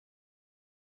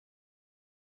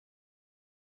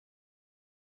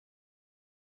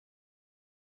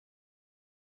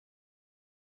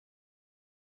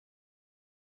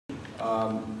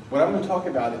What I'm going to talk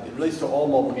about, it relates to all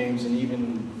mobile games and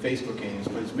even Facebook games,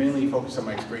 but it's mainly focused on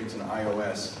my experience in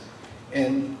iOS.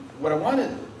 And what I want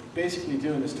to basically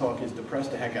do in this talk is depress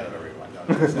the heck out of everyone. No,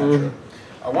 that's not true.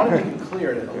 I want to make it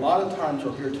clear that a lot of times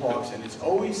you'll hear talks, and it's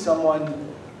always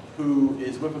someone who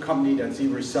is with a company that's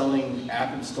either selling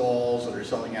app installs or they're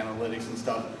selling analytics and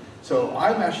stuff. So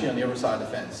I'm actually on the other side of the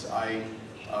fence.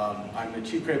 I'm the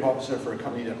Chief Creative Officer for a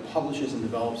company that publishes and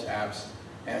develops apps,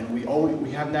 and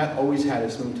we have not always had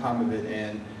a smooth time of it.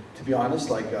 And to be honest,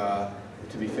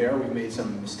 to be fair, we've made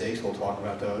some mistakes. We'll talk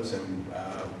about those, and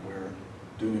we're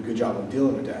doing a good job of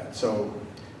dealing with that. So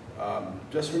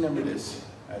just remember this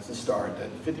as the start, that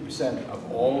 50% of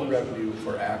all the revenue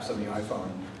for apps on the iPhone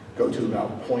go to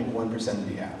about 0.1% of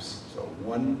the apps. So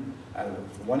one out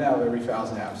of every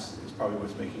 1,000 apps is probably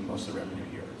what's making most of the revenue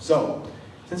here. So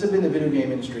since I've been in the video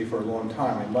game industry for a long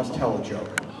time, I must tell a joke.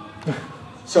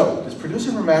 So this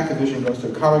producer from Activision goes to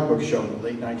a comic book show in the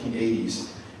late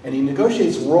 1980s, and he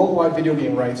negotiates worldwide video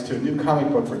game rights to a new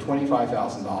comic book for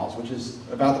 $25,000, which is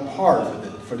about the par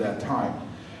for that time.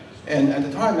 And at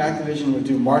the time, Activision would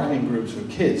do marketing groups with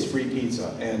kids, free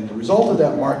pizza. And the result of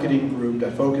that marketing group,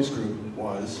 that focus group,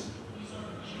 was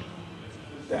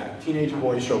that teenage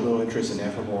boys show little interest in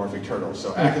anthropomorphic turtles.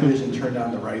 So Activision turned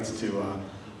down the rights to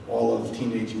all of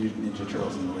Teenage Mutant Ninja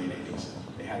Turtles in the late 80s.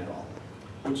 They had it all.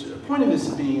 Which the point of this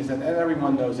being is that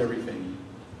everyone knows everything.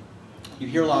 You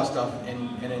hear a lot of stuff,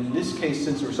 and in this case,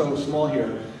 since we're so small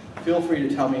here, feel free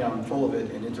to tell me I'm full of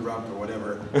it and interrupt or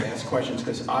whatever, ask questions,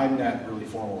 because I'm not really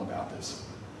formal about this.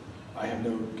 I have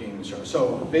no game industry.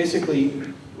 So basically,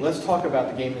 let's talk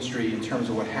about the game industry in terms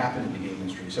of what happened in the game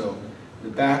industry. So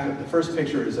the first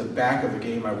picture is the back of a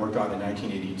game I worked on in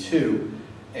 1982,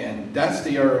 and that's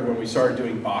the era when we started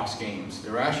doing box games.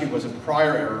 There actually was a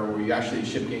prior era where we actually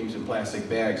shipped games in plastic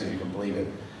bags, if you can believe it.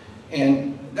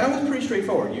 And that was pretty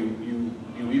straightforward. You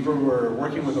either were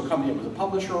working with a company that was a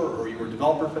publisher, or you were a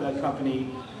developer for that company.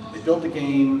 They built the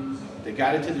game, they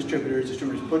got it to distributors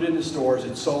put it in the stores,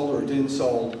 it sold or it didn't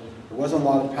sold. There wasn't a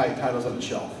lot of titles on the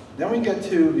shelf. Then we get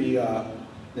to the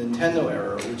Nintendo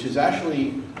era, which is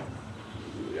actually,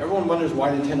 everyone wonders why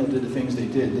Nintendo did the things they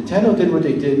did. Nintendo did what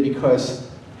they did because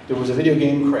there was a video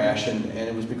game crash, and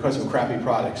it was because of a crappy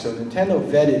product. So Nintendo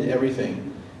vetted everything.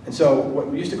 And so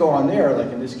what used to go on there,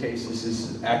 like in this case, this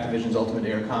is Activision's Ultimate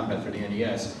Air Combat for the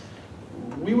NES.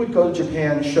 We would go to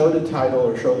Japan, show the title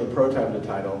or show the prototype of the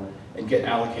title, and get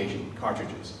allocation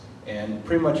cartridges. And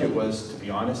pretty much it was, to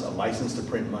be honest, a license to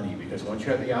print money, because once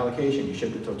you had the allocation, you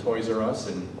shipped it to Toys R Us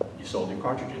and you sold your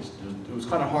cartridges. It was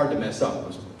kind of hard to mess up. It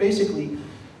was basically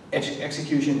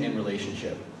execution and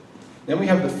relationship. Then we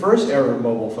have the first era of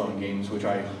mobile phone games, which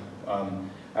I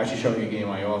actually showing a game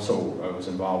I also was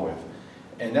involved with.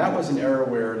 And that was an era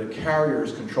where the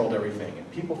carriers controlled everything.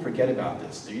 And people forget about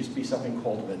this. There used to be something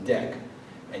called the deck.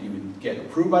 And you would get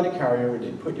approved by the carrier,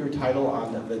 they'd put your title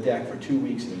on the deck for 2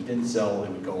 weeks, and if it didn't sell, it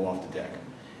would go off the deck.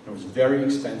 And it was very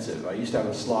expensive. I used to have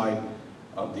a slide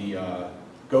of the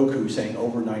Goku saying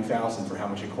over $9,000 for how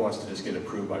much it cost to just get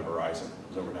approved by Verizon. It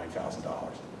was over $9,000.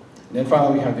 And then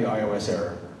finally we have the iOS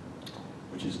era,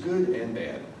 which is good and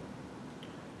bad.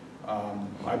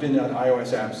 I've been on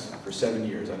iOS apps for 7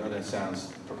 years. I know that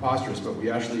sounds preposterous, but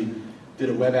we actually did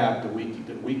a web app the week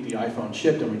the iPhone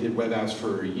shipped, and we did web apps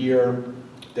for a year.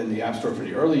 Then the App Store for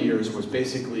the early years was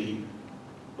basically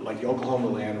like the Oklahoma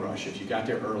land rush, if you got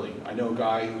there early. I know a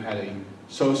guy who had a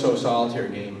so-so solitaire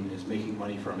game and is making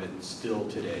money from it still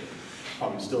today.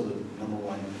 Probably still the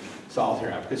 #1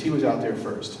 solitaire app, because he was out there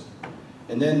first.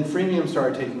 And then freemium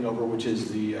started taking over, which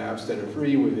is the apps that are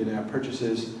free with in-app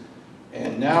purchases.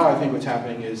 And now I think what's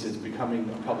happening is it's becoming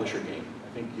a publisher game.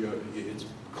 I think it's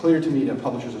clear to me that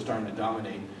publishers are starting to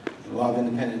dominate. And a lot of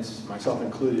independents, myself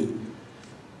included,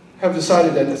 have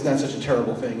decided that that's not such a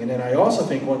terrible thing. And then I also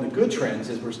think one of the good trends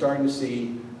is we're starting to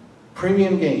see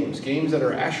premium games, games that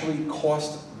are actually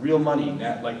cost real money,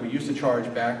 not like we used to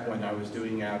charge back when I was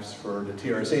doing apps for the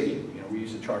TRS-80. You know, we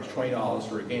used to charge $20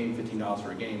 for a game, $15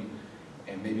 for a game,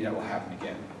 and maybe that will happen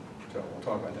again. So we'll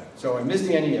talk about that. So I missed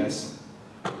the NES.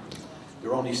 There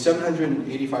are only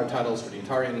 785 titles for the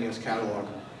entire NES catalog,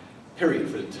 period,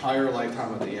 for the entire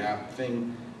lifetime of the app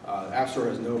thing. App Store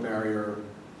has no barrier.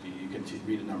 You can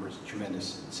read the numbers,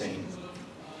 tremendous, insane.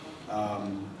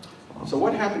 So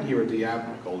what happened here at the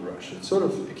app gold rush? It's sort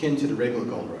of akin to the regular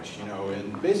gold rush, you know,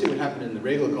 and basically what happened in the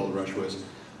regular gold rush was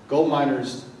gold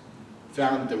miners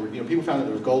found that people found that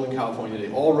there was gold in California.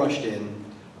 They all rushed in.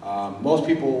 Most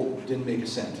people didn't make a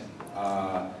cent.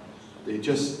 They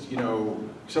just, you know,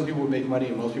 some people would make money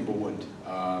and most people wouldn't.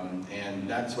 And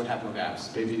that's what happened with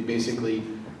apps. Basically,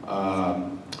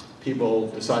 people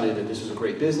decided that this was a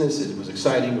great business, it was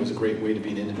exciting, it was a great way to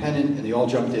be an independent, and they all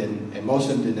jumped in, and most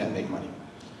of them did not make money.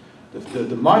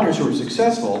 The miners who were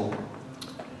successful,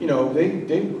 you know,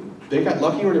 they got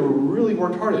lucky or they were really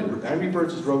worked hard at it. Angry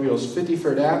Birds is Rovio's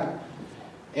 53rd app,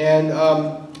 and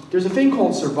there's a thing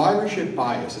called survivorship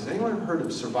bias. Has anyone ever heard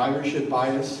of survivorship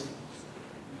bias?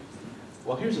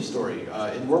 Well, here's a story.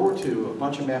 In World War II, a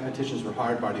bunch of mathematicians were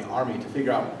hired by the Army to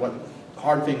figure out what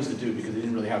hard things to do because they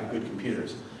didn't really have good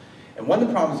computers. And one of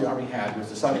the problems the Army had was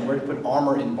deciding where to put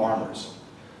armor in bombers.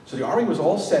 So the Army was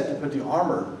all set to put the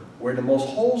armor where the most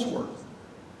holes were.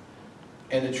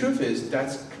 And the truth is,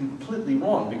 that's completely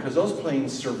wrong because those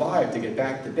planes survived to get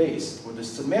back to base. Well,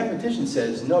 the mathematician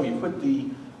says, no, you put the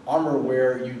armor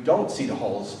where you don't see the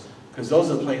holes because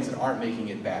those are the planes that aren't making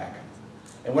it back.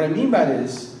 And what I mean by that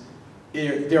is,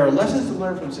 there are lessons to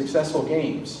learn from successful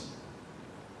games,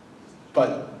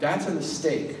 but that's a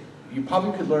mistake. You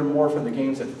probably could learn more from the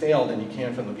games that failed than you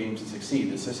can from the games that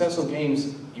succeed. The successful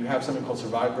games, you have something called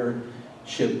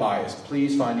survivorship bias.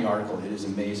 Please find the article, it is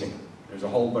amazing. There's a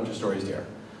whole bunch of stories there.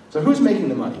 So who's making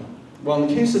the money? Well, in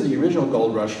the case of the original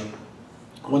gold rush,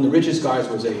 one of the richest guys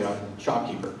was a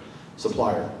shopkeeper,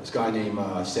 supplier, this guy named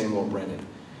Samuel Brennan.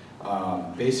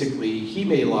 Basically, he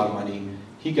made a lot of money,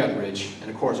 he got rich, and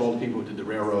of course all the people who did the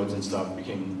railroads and stuff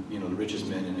became, you know, the richest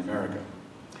men in America.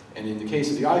 And in the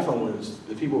case of the iPhone, was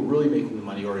the people really making the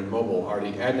money, or in mobile, are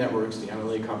the ad networks, the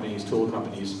analytic companies, tool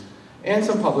companies, and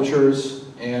some publishers,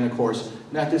 and of course,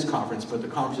 not this conference, but the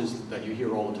conferences that you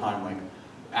hear all the time, like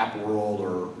App World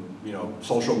or, you know,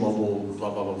 Social Mobile,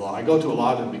 blah, blah, blah, blah. I go to a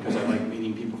lot of them because I like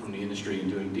meeting people from the industry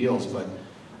and doing deals, but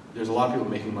there's a lot of people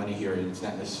making money here, and it's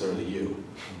not necessarily you.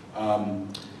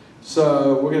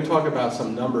 So we're going to talk about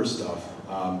some number stuff.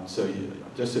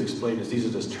 Just to explain this, these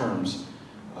are just terms.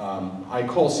 I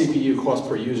call CPU cost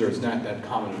per user. It's not that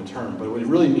common of a term, but what it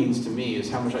really means to me is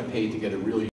how much I paid to get a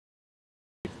really.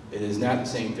 It is not the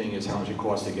same thing as how much it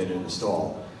costs to get it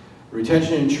installed.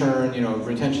 Retention and churn, you know,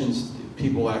 retention's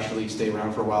people actually stay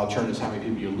around for a while. Churn is how many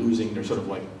people you're losing. They're sort of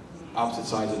like opposite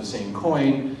sides of the same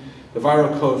coin. The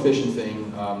viral coefficient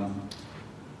thing,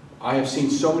 I have seen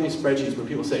so many spreadsheets where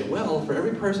people say, well, for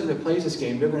every person that plays this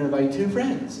game, they're going to invite 2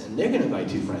 friends, and they're going to invite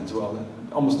 2 friends. Well,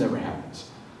 that almost never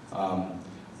happens.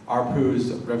 ARPU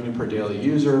is revenue per daily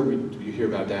user. You hear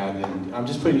about that, and I'm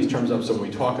just putting these terms up so when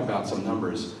we talk about some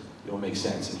numbers, it'll make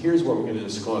sense. And here's what we're going to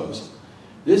disclose.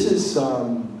 This is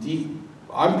deep.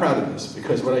 I'm proud of this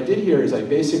because what I did here is I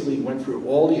basically went through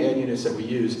all the ad units that we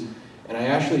use, and I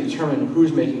actually determined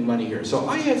who's making money here. So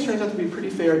iAds turns out to be a pretty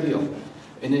fair deal.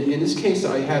 And in this case,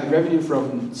 I had revenue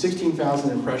from 16,000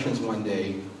 impressions one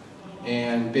day,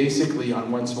 and basically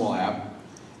on one small app.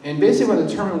 And basically what I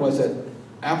determined was that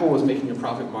Apple was making a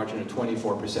profit margin of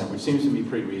 24%, which seems to be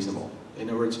pretty reasonable. In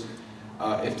other words,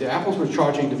 if the Apples were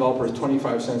charging developers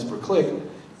 25 cents per click,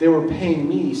 they were paying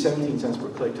me 17 cents per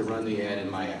click to run the ad in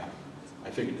my app. I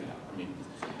figured that out. I mean,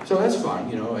 so that's fine,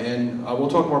 you know, and we'll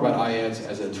talk more about iAds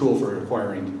as a tool for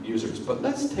acquiring users. But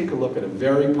let's take a look at a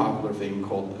very popular thing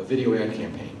called a video ad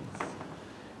campaign.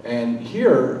 And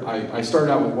here, I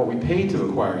started out with what we paid to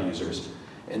acquire users.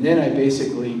 And then I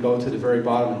basically go to the very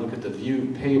bottom and look at the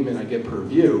view payment I get per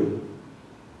view.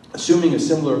 Assuming a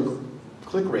similar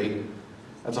click rate,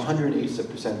 that's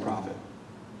 180% profit.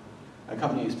 A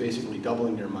company is basically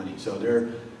doubling their money. So they're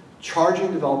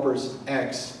charging developers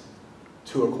X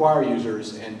to acquire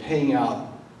users and paying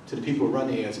out to the people who run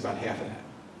the ads about half of that.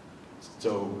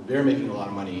 So they're making a lot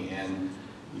of money, and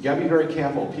you gotta be very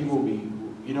careful. People will be,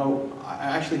 you know,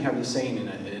 I actually have this saying, and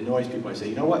it annoys people. I say,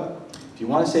 you know what? If you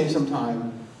want to save some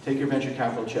time, take your venture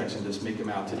capital checks and just make them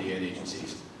out to the ad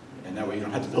agencies. And that way you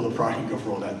don't have to build a product and go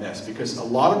through all that mess. Because a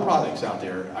lot of products out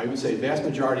there, I would say vast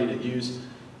majority that use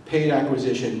paid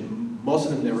acquisition, most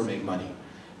of them never make money.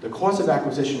 The costs of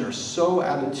acquisition are so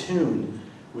out of tune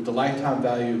with the lifetime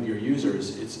value of your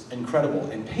users, it's incredible.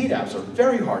 And paid apps are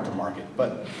very hard to market,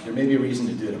 but there may be a reason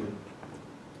to do them.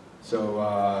 So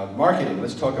marketing,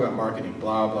 let's talk about marketing,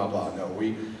 blah, blah, blah.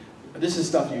 No, this is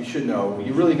stuff you should know.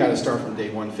 You really got to start from day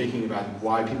one thinking about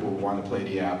why people want to play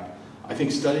the app. I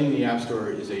think studying the App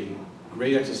Store is a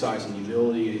great exercise in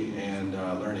humility and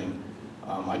learning.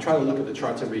 I try to look at the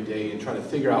charts every day and try to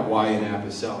figure out why an app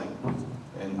is selling.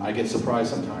 And I get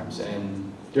surprised sometimes.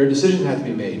 And there are decisions that have to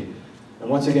be made. And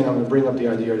once again, I'm going to bring up the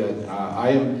idea that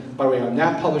by the way, I'm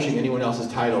not publishing anyone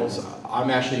else's titles. I'm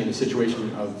actually in a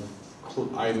situation of,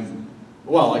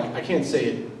 I can't say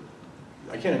it,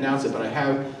 I can't announce it, but I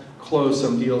have closed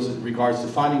some deals in regards to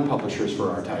finding publishers for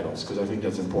our titles, because I think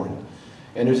that's important.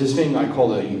 And there's this thing I call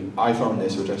the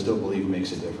iPhone-ness, which I still believe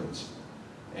makes a difference,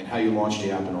 and how you launch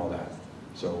the app and all that.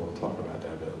 So we'll talk about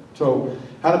that a bit. So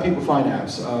how do people find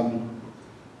apps?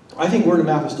 I think word of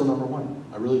mouth is still number one.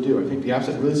 I really do. I think the apps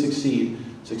that really succeed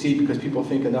because people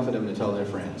think enough of them to tell their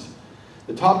friends.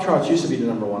 The top charts used to be the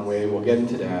number one way. We'll get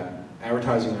into that.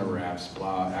 Advertising over apps,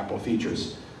 blah, Apple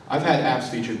features. I've had apps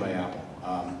featured by Apple.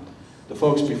 The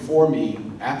folks before me,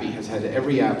 Appy has had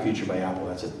every app featured by Apple.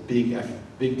 That's a big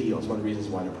deal. It's one of the reasons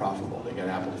why they're profitable. They got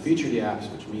Apple to feature the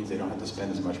apps, which means they don't have to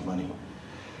spend as much money.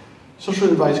 Social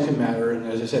advice can matter, and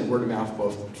as I said, word of mouth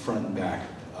both front and back.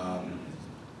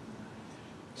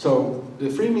 So the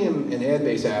freemium and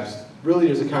ad-based apps, really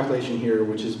there's a calculation here,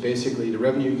 which is basically the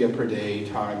revenue you get per day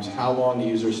times how long the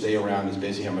users stay around is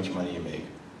basically how much money you make.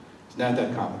 It's not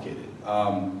that complicated.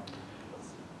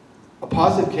 A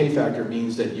positive K-factor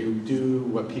means that you do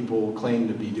what people claim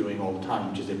to be doing all the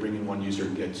time, which is they bring in one user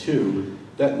and get two.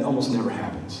 That almost never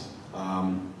happens.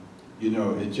 You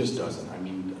know, it just doesn't. I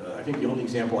mean, I think the only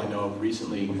example I know of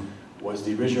recently was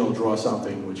the original Draw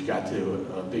Something, which got to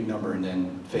a big number and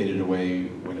then faded away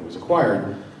when it was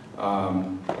acquired.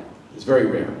 It's very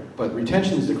rare. But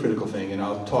retention is the critical thing, and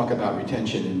I'll talk about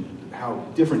retention and how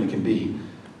different it can be.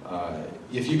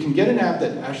 If you can get an app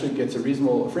that actually gets a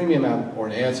freemium app or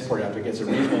an ad support app that gets a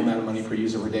reasonable amount of money per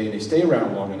user per day and they stay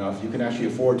around long enough, you can actually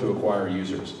afford to acquire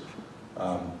users.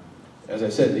 As I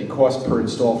said, the cost per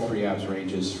install for free apps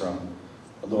ranges from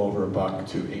a little over $1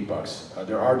 to $8.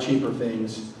 There are cheaper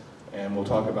things, and we'll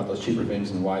talk about those cheaper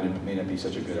things and why they may not be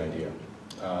such a good idea.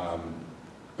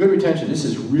 Good retention. This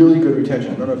is really good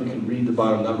retention. I don't know if you can read the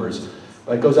bottom numbers,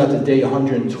 but it goes out to day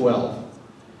 112.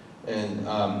 And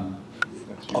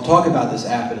I'll talk about this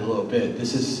app in a little bit.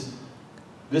 This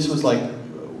was like,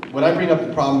 when I bring up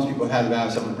the problems people have had with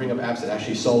apps, I'm going to bring up apps that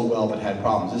actually sold well but had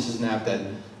problems. This is an app that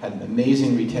had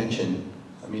amazing retention.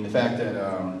 I mean, the fact that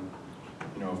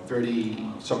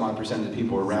 30-some-odd% of the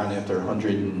people were around after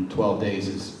 112 days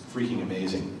is freaking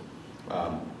amazing.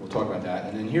 We'll talk about that.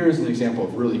 And then here's an example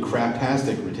of really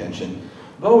craptastic retention.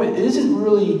 Though it isn't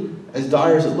really as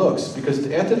dire as it looks, because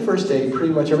after the first day,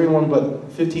 pretty much everyone but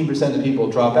 15% of the people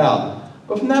drop out.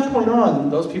 But from that point on,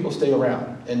 those people stay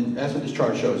around. And that's what this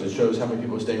chart shows. It shows how many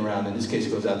people stay around. In this case,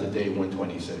 it goes out to day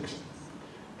 126.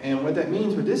 And what that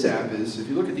means with this app is, if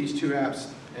you look at these two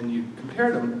apps and you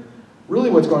compare them, really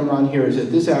what's going on here is that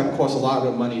this app costs a lot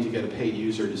of money to get a paid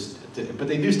user, but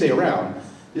they do stay around.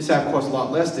 This app costs a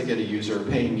lot less to get a user, a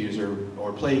paying user,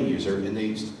 or playing user,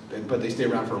 but they stay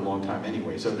around for a long time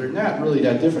anyway. So they're not really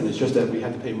that different. It's just that we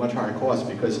have to pay much higher costs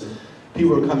because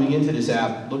people are coming into this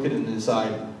app, look at it and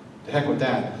decide, the heck with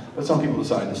that, but some people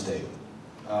decide to stay.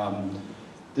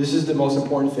 This is the most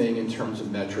important thing in terms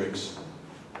of metrics.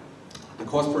 The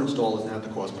cost per install is not the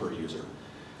cost per user.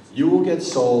 You will get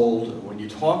sold, when you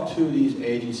talk to these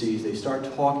agencies, they start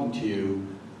talking to you.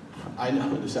 I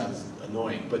know this sounds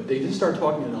annoying, but they just start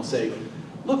talking and they'll say,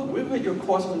 look, we've got your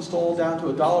cost of install down to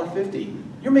 $1.50.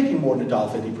 You're making more than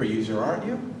 $1.50 per user, aren't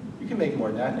you? You can make more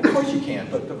than that, and of course you can,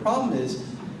 but the problem is,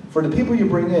 for the people you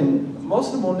bring in, most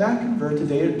of them will not convert to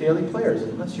daily players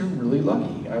unless you're really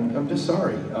lucky. I'm just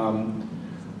sorry.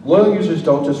 Loyal users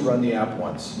don't just run the app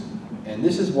once. And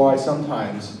this is why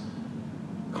sometimes,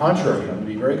 contrary, I'm going to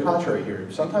be very contrary here,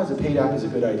 sometimes a paid app is a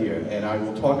good idea. And I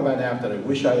will talk about an app that I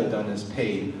wish I had done as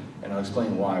paid, and I'll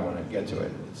explain why when I get to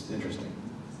it. It's interesting.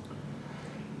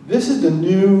 This is the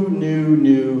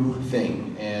new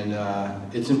thing, and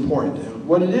it's important. And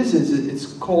what it is it's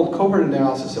called cohort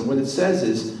analysis, and what it says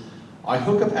is, I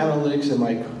hook up analytics in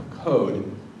my code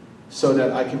so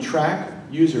that I can track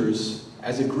users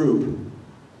as a group.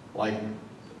 Like,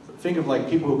 think of like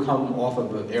people who come off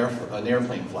of an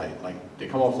airplane flight. Like, they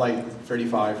come off flight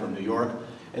 35 from New York,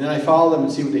 and then I follow them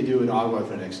and see what they do in Ottawa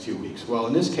for the next 2 weeks. Well,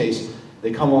 in this case,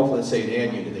 they come off, let's say, an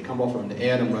ad unit. They come off from an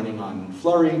ad I'm running on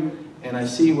Flurry, and I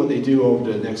see what they do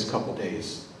over the next couple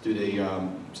days. Do they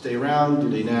stay around? Do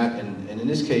they not? And in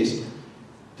this case,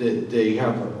 they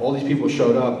have all these people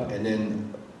showed up, and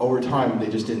then over time they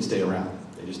just didn't stay around.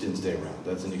 They just didn't stay around.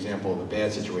 That's an example of a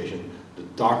bad situation. The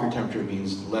darker temperature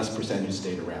means less percentage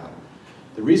stayed around.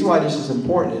 The reason why this is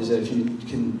important is that if you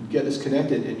can get this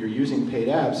connected and you're using paid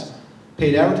apps,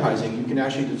 paid advertising, you can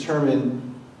actually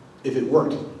determine if it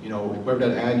worked. You know, whether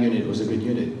that ad unit was a good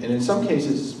unit. And in some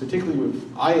cases, particularly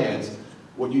with iAds,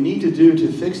 what you need to do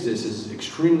to fix this is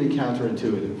extremely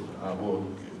counterintuitive.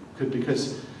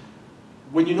 Because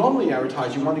when you normally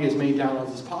advertise, you want to get as many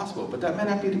downloads as possible, but that may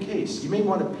not be the case. You may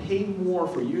want to pay more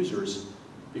for users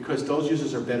because those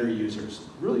users are better users.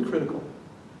 Really critical.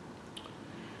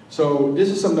 So this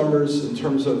is some numbers in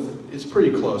terms of, it's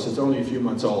pretty close, it's only a few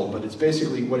months old, but it's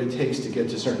basically what it takes to get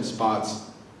to certain spots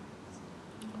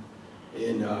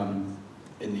in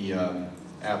the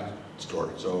app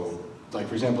store. So like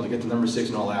for example, to get to number 6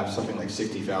 in all apps, something like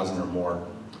 60,000 or more.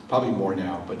 Probably more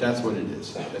now, but that's what it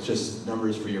is. It's just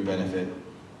numbers for your benefit,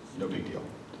 no big deal.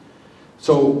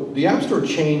 So the App Store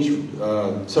changed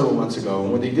several months ago,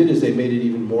 and what they did is they made it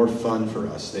even more fun for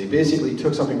us. They basically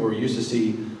took something where we used to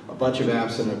see a bunch of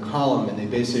apps in a column, and they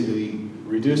basically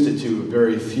reduced it to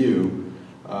very few,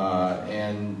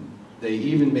 and they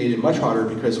even made it much harder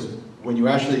because when you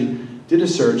actually did a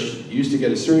search, you used to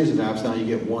get a series of apps, now you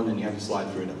get one and you have to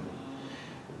slide through them.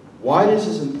 Why this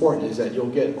is important is that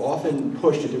you'll get often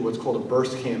pushed to do what's called a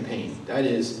burst campaign. That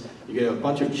is, you get a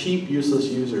bunch of cheap, useless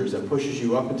users that pushes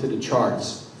you up into the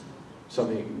charts,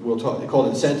 something we'll talk, they call it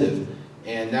incentive,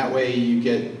 and that way you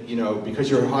get, you know, because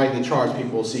you're high in the charts,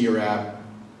 people will see your app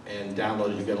and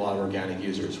download it, you get a lot of organic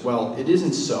users. Well, it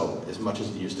isn't so as much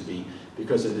as it used to be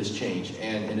because of this change,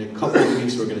 and in a couple of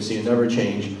weeks we're going to see another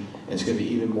change, and it's going to be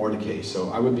even more the case,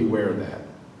 so I would be aware of that.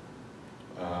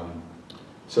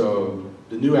 So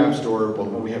the new App Store, well,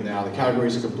 what we have now, the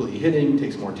categories are completely hidden,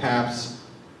 takes more taps.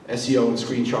 SEO and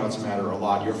screenshots matter a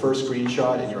lot. Your first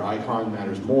screenshot and your icon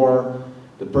matters more.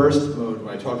 The burst mode,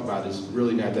 what I talked about, is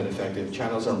really not that effective.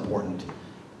 Channels are important.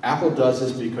 Apple does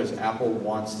this because Apple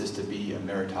wants this to be a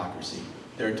meritocracy.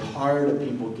 They're tired of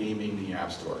people gaming the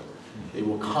App Store. They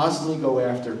will constantly go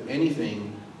after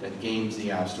anything that games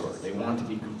the App Store. They want to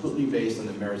be completely based on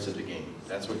the merits of the game.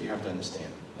 That's what you have to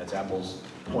understand. That's Apple's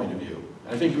point of view.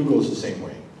 And I think Google is the same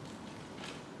way.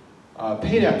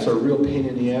 Paid apps are a real pain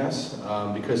in the ass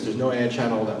because there's no ad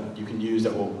channel that you can use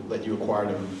that will let you acquire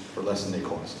them for less than they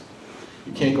cost.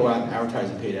 You can't go out and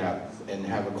advertise a paid app and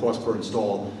have a cost per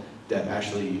install that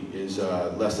actually is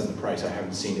less than the price. I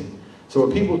haven't seen it. So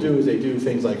what people do is they do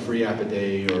things like free app a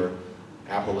day or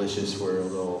Applicious, where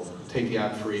they'll take the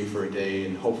app free for a day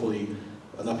and hopefully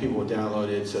enough people will download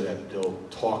it so that they'll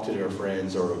talk to their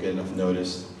friends or get enough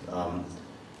notice.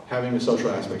 Having a social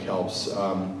aspect helps.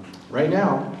 Right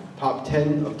now, top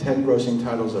 10 of 10 grossing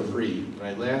titles are free. When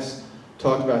I last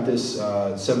talked about this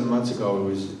 7 months ago, it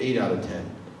was 8 out of 10.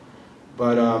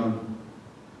 But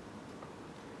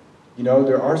you know,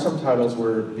 there are some titles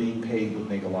where being paid would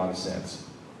make a lot of sense.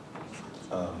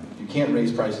 You can't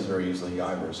raise prices very easily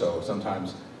either, so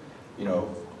sometimes, you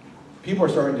know, people are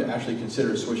starting to actually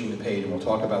consider switching to paid, and we'll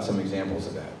talk about some examples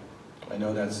of that. I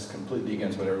know that's completely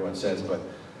against what everyone says, but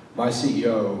my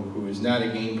CEO, who is not a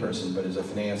game person, but is a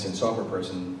finance and software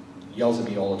person, yells at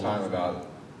me all the time about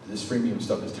this freemium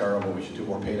stuff is terrible, we should do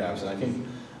more paid apps, and I think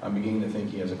I'm beginning to think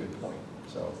he has a good point.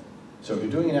 So if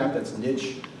you're doing an app that's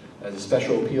niche, as a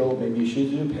special appeal, maybe you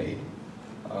should do paid.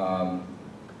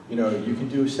 You know, you can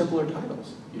do simpler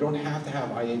titles. You don't have to have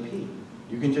IAP.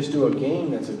 You can just do a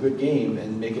game that's a good game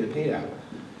and make it a paid app.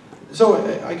 So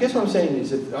I guess what I'm saying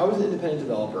is if I was an independent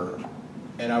developer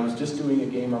and I was just doing a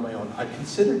game on my own, I'd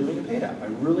consider doing a paid app. I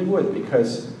really would,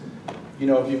 because you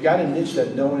know, if you've got a niche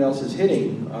that no one else is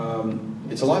hitting,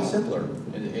 it's a lot simpler,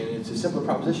 and it's a simpler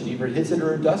proposition. Either it hits it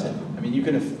or it doesn't. I mean, you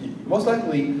can, most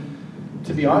likely,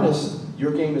 to be honest,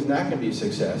 your game is not going to be a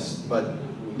success, but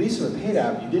at least with a paid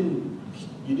app, you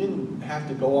didn't have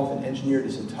to go off and engineer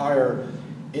this entire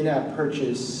in-app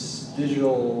purchase,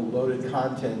 digital loaded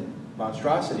content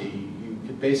monstrosity. You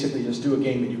could basically just do a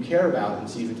game that you care about and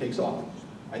see if it takes off.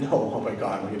 I know, oh my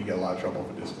God, I'm going to get a lot of trouble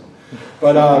for this one.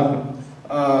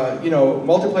 But, you know,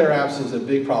 multiplayer apps is a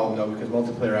big problem though, because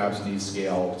multiplayer apps need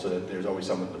scale so that there's always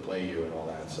someone to play you and all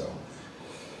that, so.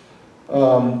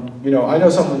 You know, I know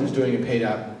someone who's doing a paid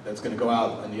app that's going to go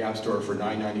out in the App Store for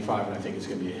 $9.95, and I think it's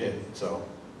going to be a hit. So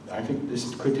I think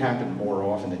this could happen more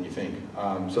often than you think.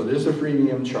 So there's a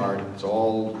freemium chart. It's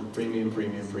all freemium,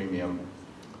 freemium, freemium,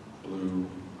 blue.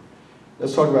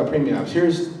 Let's talk about premium apps.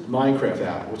 Here's Minecraft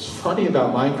app. What's funny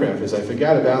about Minecraft is I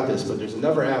forgot about this, but there's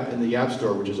another app in the App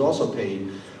Store which is also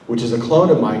paid, which is a clone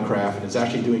of Minecraft, and it's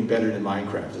actually doing better than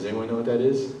Minecraft. Does anyone know what that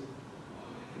is?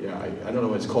 Yeah, I don't know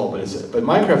what it's called, but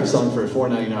Minecraft is selling for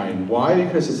 $4.99. Why?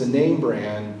 Because it's a name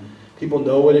brand. People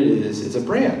know what it is. It's a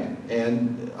brand.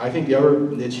 And I think the other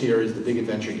niche here is the big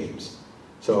adventure games.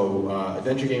 So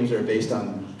adventure games that are based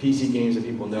on PC games that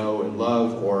people know and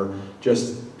love, or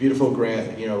just beautiful,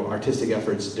 you know, artistic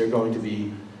efforts. They're going to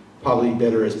be probably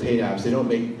better as paid apps. They don't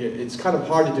make. It's kind of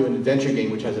hard to do an adventure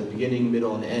game which has a beginning,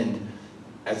 middle, and end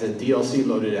as a DLC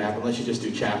loaded app, unless you just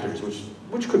do chapters,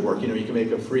 which could work. You know, you can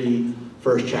make a free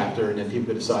first chapter, and then people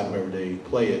can decide wherever they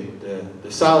play it.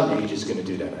 The Silent Age is going to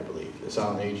do that, I believe. The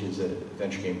Silent Age is an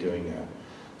adventure game doing that.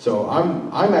 So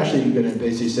I'm actually going to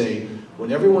basically say,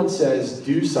 when everyone says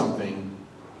do something,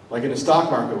 like in a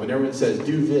stock market, when everyone says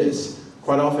do this,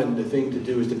 quite often the thing to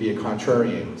do is to be a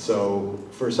contrarian. So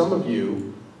for some of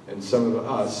you and some of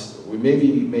us, we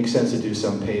maybe make sense to do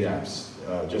some paid apps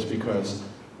just because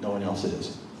no one else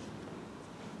is.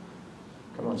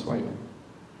 Come on, swipe.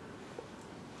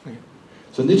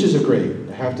 So niches are great.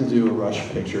 I have to do a Rush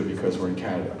picture because we're in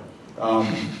Canada.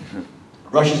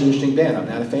 Rush is an interesting band. I'm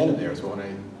not a fan of theirs, but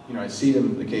when I see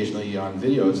them occasionally on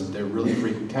videos, they're really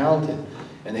freaking talented,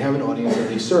 and they have an audience that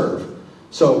they serve.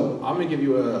 So I'm going to give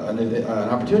you an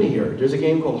opportunity here. There's a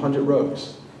game called 100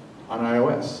 Rogues on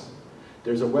iOS.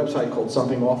 There's a website called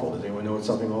Something Awful. Does anyone know what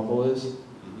Something Awful is?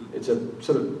 It's a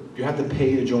sort of, you have to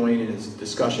pay to join, and it's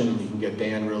discussion, and you can get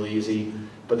banned real easy.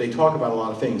 But they talk about a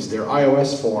lot of things. Their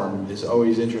iOS forum is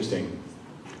always interesting.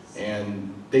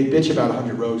 And they bitch about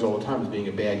 100 Rogues all the time as being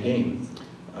a bad game.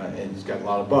 And it's got a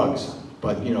lot of bugs.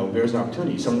 But, there's an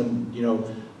opportunity.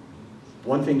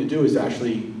 One thing to do is to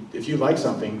actually, if you like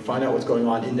something, find out what's going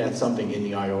on in that something in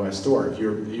the iOS store. If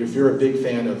you're a big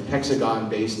fan of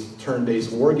hexagon-based,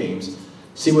 turn-based war games,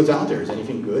 see what's out there. Is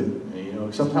anything good?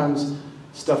 Sometimes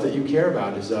stuff that you care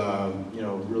about is,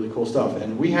 really cool stuff.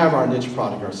 And we have our niche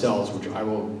product ourselves, which I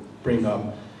will bring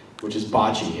up, which is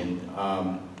Bocce. And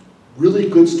really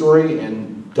good story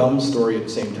and dumb story at the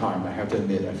same time. I have to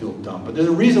admit, I feel dumb. But there's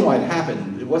a reason why it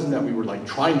happened. It wasn't that we were like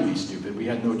trying to be stupid. We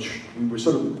were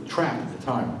sort of trapped at the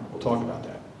time. We'll talk about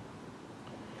that.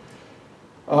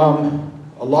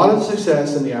 A lot of the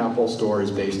success in the Apple Store is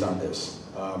based on this.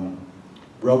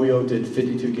 Rovio did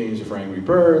 52 games for Angry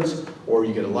Birds, or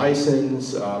you get a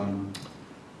license.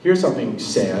 Here's something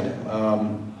sad.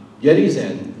 Yeti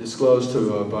Zen disclosed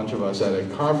to a bunch of us at a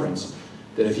conference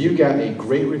that if you got a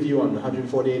great review on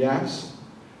 148 apps,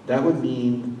 that would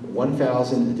mean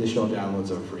 1,000 additional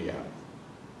downloads of a free app.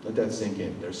 Let that sink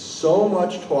in. There's so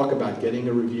much talk about getting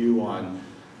a review on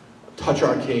Touch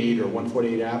Arcade or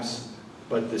 148 apps,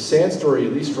 but the sad story,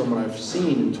 at least from what I've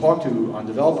seen and talked to on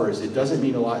developers, it doesn't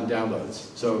mean a lot in downloads.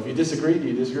 So if you disagree, do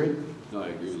you disagree? No, I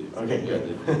agree with you. Okay,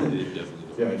 good. They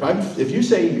definitely don't. Yeah, if you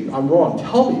say I'm wrong,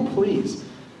 tell me, please.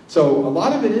 So a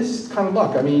lot of it is kind of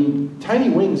luck. I mean, Tiny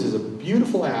Wings is a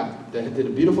beautiful app that did a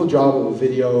beautiful job of a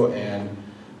video, and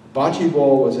Bocce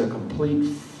Ball was a complete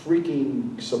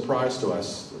freaking surprise to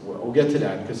us. We'll get to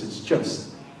that because it's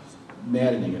just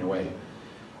maddening in a way.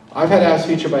 I've had apps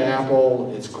featured by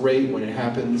Apple. It's great when it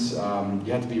happens.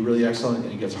 You have to be really excellent,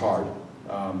 and it gets hard.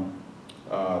 And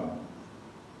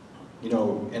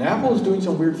Apple is doing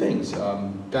some weird things.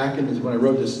 Back when I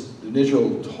wrote this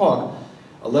initial talk,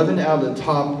 11 out of the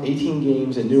top 18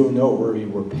 games in New and Noteworthy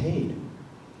were paid.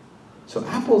 So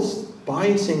Apple's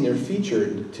biasing their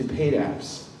feature to paid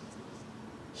apps.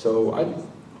 So I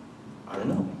don't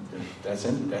know. That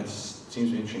seems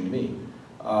interesting to me.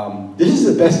 This is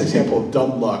the best example of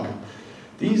dumb luck.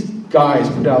 These guys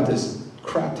put out this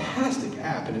craptastic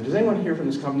app, and if there's anyone here from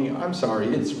this company, I'm sorry,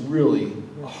 it's really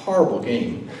a horrible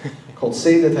game called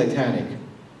Save the Titanic.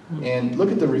 And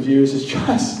look at the reviews, it's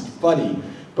just funny.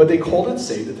 But they called it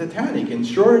Save the Titanic, and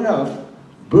sure enough,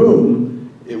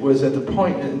 boom, it was at the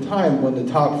point in time when the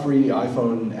top free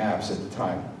iPhone apps at the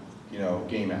time,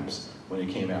 game apps, when it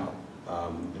came out.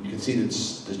 And you can see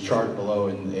the chart below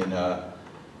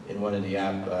in one of the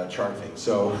app chart things.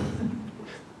 So,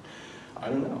 I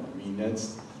don't know. I mean,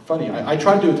 that's funny. I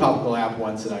tried to do a topical app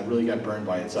once, and I really got burned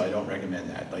by it, so I don't recommend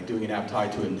that. Like doing an app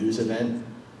tied to a news event,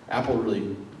 Apple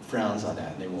really frowns on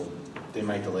that. They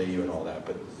might delay you and all that,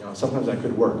 but sometimes that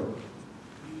could work.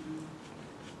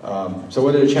 So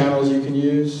what are the channels you can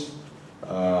use?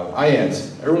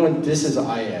 iAds. Everyone disses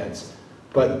iAds,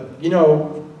 but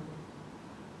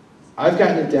I've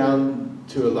gotten it down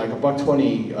to like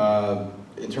 $1.20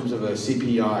 in terms of a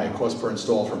CPI, cost per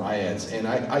install from iAds, and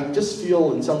I just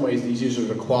feel in some ways these users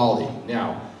are quality.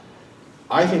 Now,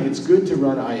 I think it's good to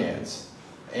run iAds,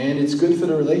 and it's good for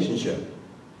the relationship.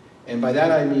 And by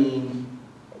that I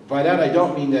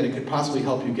don't mean that it could possibly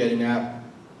help you get an app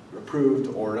approved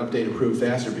or an update approved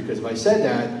faster, because if I said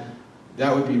that,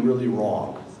 that would be really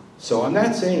wrong. So I'm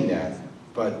not saying that,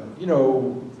 but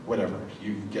whatever,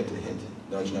 you get the hint.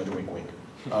 Nudge, nudge, wink, wink.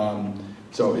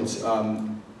 So it's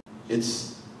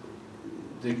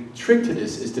the trick to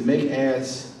this is to make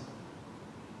ads,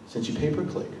 since you pay per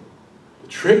click. The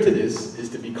trick to this is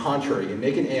to be contrary and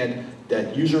make an ad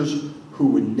that users who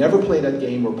would never play that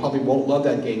game or probably won't love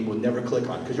that game would never click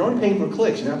on, because you're only paying for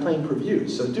clicks, you're not paying per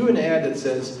views. So do an ad that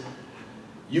says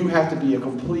you have to be a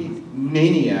complete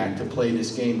maniac to play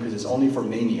this game because it's only for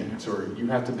maniacs, or you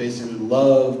have to basically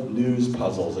love news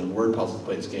puzzles and word puzzles to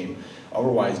play this game.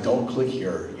 Otherwise, don't click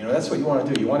here. That's what you want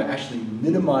to do. You want to actually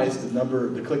minimize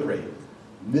the click rate.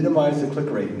 Minimize the click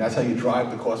rate, and that's how you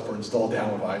drive the cost per install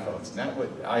down with iPhones. Not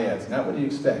what iAds, not what you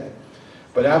expect.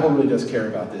 But Apple really does care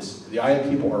about this. The iAd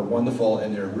people are wonderful,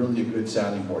 and they're really a good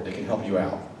sounding board. They can help you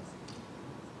out.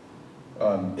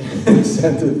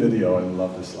 Incentive video, I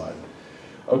love this slide.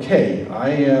 Okay, I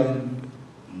am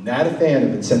Not a fan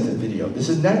of incentive video. This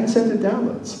is not incentive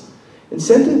downloads.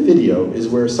 Incentive video is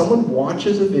where someone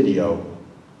watches a video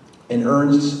and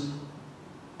earns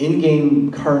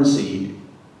in-game currency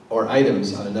or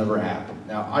items on another app.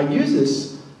 Now, I use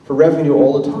this for revenue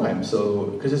all the time, so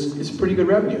because it's pretty good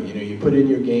revenue. You know, you put in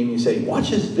your game, you say, watch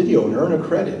this video and earn a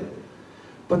credit.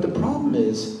 But the problem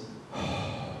is,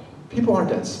 people aren't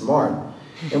that smart.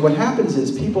 And what happens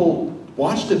is people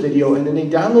watch the video and then they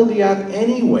download the app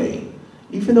anyway,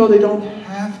 even though they don't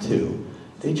have to.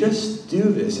 They just do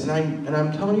this. And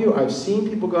I'm telling you, I've seen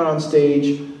people go on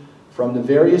stage from the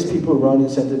various people who run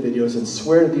incentive videos and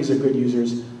swear that these are good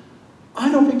users. I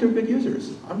don't think they're good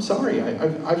users. I'm sorry.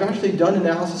 I've actually done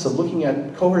analysis of looking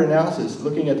at cohort analysis,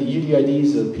 looking at the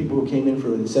UDIDs of people who came in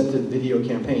for an incentive video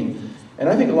campaign. And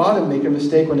I think a lot of them make a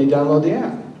mistake when they download the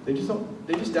app. They just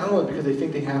download it because they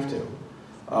think they have to.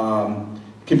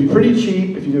 It can be pretty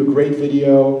cheap if you do a great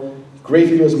video. Great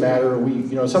videos matter.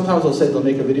 Sometimes they'll say they'll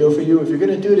make a video for you. If you're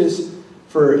going to do this,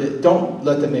 don't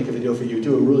let them make a video for you.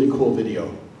 Do a really cool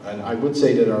video. And I would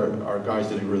say that our guys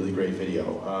did a really great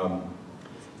video.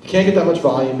 You can't get that much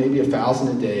volume, maybe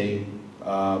 1,000 a day.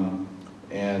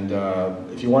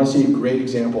 If you want to see great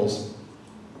examples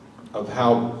of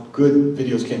how good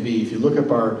videos can be, if you look up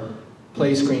our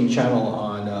PlayScreen channel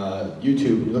on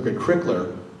YouTube, you look at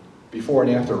Crickler before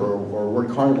and after, or Word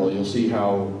Carnival, you'll see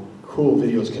how cool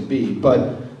videos can be.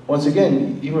 But once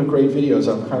again, even with great videos,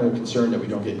 I'm kind of concerned that we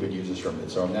don't get good users from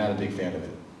it, so I'm not a big fan of it.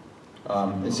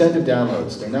 Incentive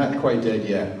downloads, they're not quite dead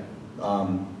yet.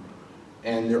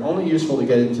 And they're only useful to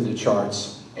get into the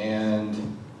charts. And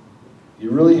you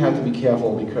really have to be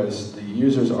careful because the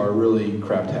users are really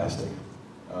craptastic.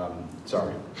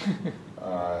 Sorry.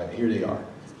 Here they are.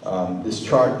 This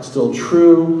chart is still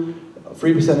true.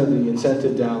 3% of the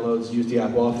incentive downloads use the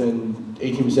app often,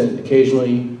 18%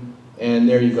 occasionally, and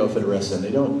there you go for the rest of them.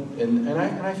 They don't, and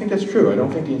I think that's true. I don't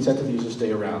think the incentive users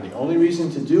stay around. The only reason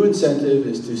to do incentive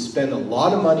is to spend a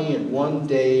lot of money in one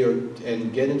day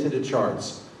and get into the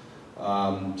charts.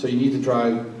 So you need to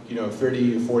drive,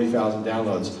 30 to 40,000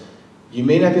 downloads. You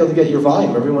may not be able to get your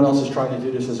volume. Everyone else is trying to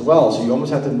do this as well. So you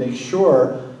almost have to make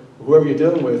sure whoever you're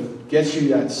dealing with gets you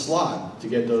that slot to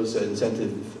get those incentive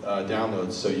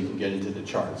downloads so you can get into the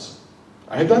charts.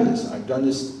 I have done this. I've done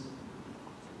this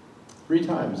 3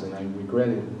 times and I regret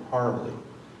it horribly.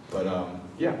 But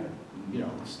yeah,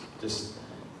 this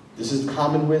is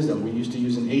common wisdom. We used to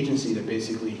use an agency that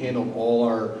basically handled all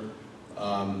our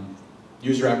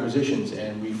user acquisitions,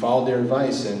 and we followed their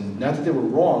advice. And not that they were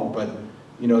wrong, but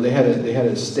they had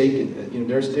a stake in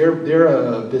their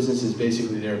business is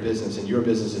basically their business, and your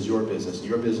business is your business. And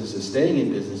your business is staying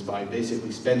in business by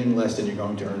basically spending less than you're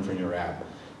going to earn from your app.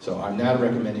 So I'm not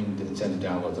recommending the incentive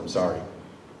downloads. I'm sorry.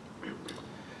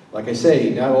 Like I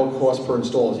say, not all cost per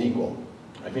install is equal.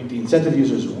 I think the incentive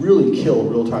users really kill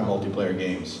real-time multiplayer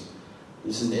games.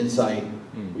 This is an insight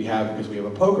we have because we have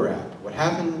a poker app. What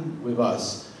happened with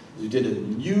us is we did a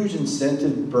huge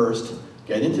incentive burst,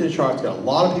 get into the charts, got a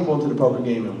lot of people into the poker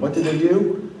game, and what did they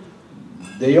do?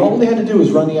 All they had to do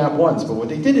was run the app once, but what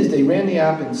they did is they ran the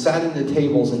app and sat in the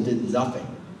tables and did nothing.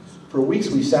 For weeks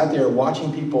we sat there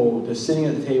watching people just sitting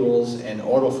at the tables and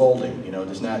auto-folding,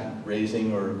 just not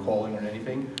raising or calling or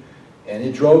anything. And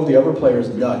it drove the other players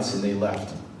nuts and they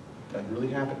left. That really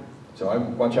happened. So I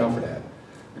watch out for that.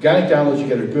 Organic downloads you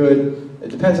get are good. It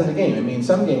depends on the game. I mean,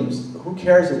 some games, who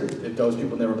cares if those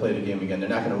people never play the game again? They're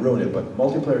not going to ruin it, but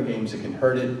multiplayer games, it can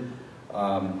hurt it.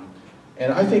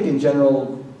 And I think in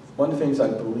general, one of the things I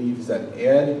believe is that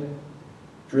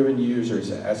ad-driven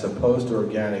users, as opposed to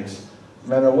organics, no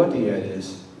matter what the ad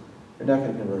is, they're not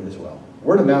going to convert as well.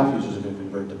 Word-of-mouth users are going to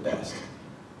convert the best.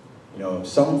 If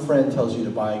some friend tells you to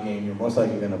buy a game, you're most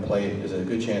likely going to play it. There's a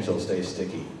good chance it'll stay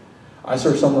sticky. I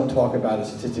saw someone talk about a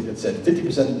statistic that said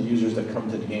 50% of the users that come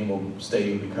to the game will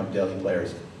stay and become daily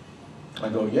players. I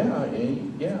go,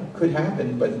 yeah, could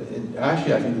happen, but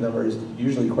actually I think the number is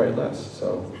usually quite less,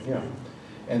 so yeah.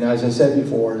 And as I said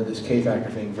before, this K-factor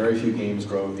thing, very few games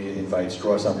grow via invites,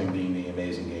 Draw Something being the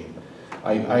amazing game.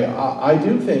 I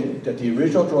do think that the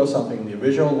original Draw Something, the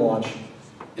original launch,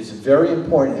 is a very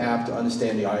important app to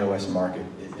understand the iOS market.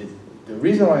 The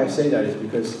reason why I say that is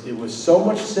because it was so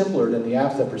much simpler than the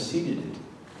apps that preceded it.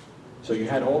 So you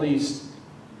had all these,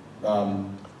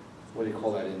 what do you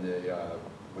call that in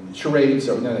when the charades,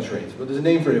 or not charades, but there's a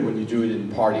name for it when you do it in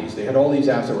parties. They had all these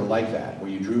apps that were like that, where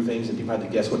you drew things and people had to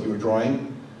guess what you were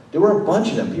drawing. There were a bunch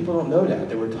of them. People don't know that.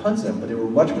 There were tons of them, but they were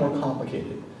much more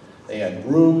complicated. They had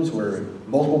rooms where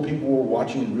multiple people were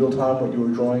watching in real time what you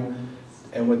were drawing.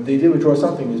 And what they did with Draw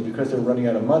Something is because they were running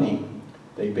out of money,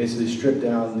 They basically stripped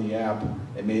down the app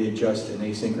and made it just an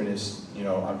asynchronous,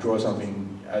 draw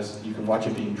something, as you can watch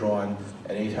it being drawn,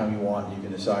 and anytime you want, you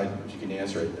can decide if you can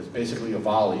answer it. It's basically a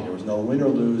volley. There was no win or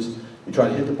lose. You try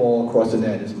to hit the ball across the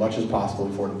net as much as possible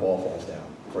before the ball falls down,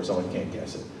 before someone can't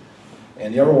guess it.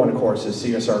 And the other one, of course, is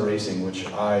CSR Racing, which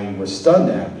I was stunned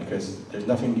at because there's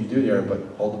nothing you do there but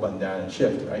hold the button down and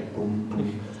shift, right? Boom,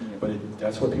 boom. But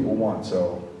that's what people want.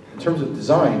 So in terms of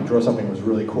design, Draw Something was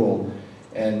really cool.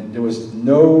 And there was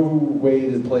no way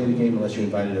to play the game unless you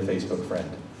invited a Facebook friend.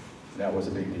 That was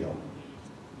a big deal.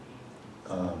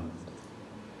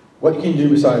 What can you do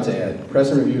besides ad?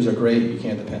 Press and reviews are great, you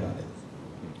can't depend on it.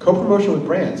 Co-promotion with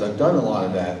brands, I've done a lot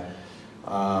of that.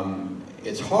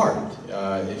 It's hard.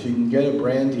 If you can get a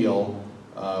brand deal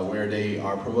where they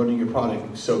are promoting your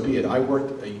product, so be it. I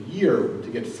worked a year to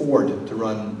get Ford to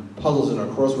run puzzles in our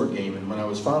crossword game, and when I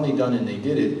was finally done and they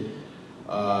did it,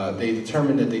 they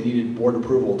determined that they needed board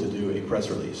approval to do a press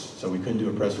release. So we couldn't do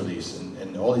a press release,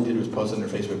 and all they did was post on their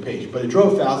Facebook page. But it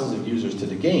drove thousands of users to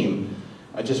the game.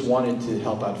 I just wanted to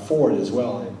help out Ford as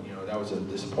well, and that was a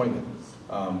disappointment.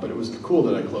 But it was cool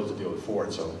that I closed the deal with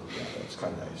Ford, so yeah, that's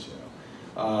kind of nice.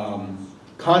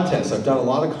 Contests, I've done a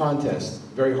lot of contests,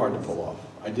 very hard to pull off.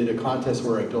 I did a contest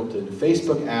where I built a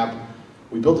Facebook app.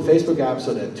 We built a Facebook app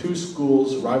so that 2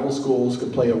 schools, rival schools,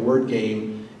 could play a word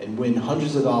game and win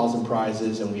hundreds of dollars in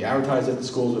prizes, and we advertised at the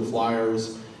schools with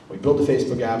flyers. We built the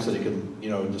Facebook app so they could,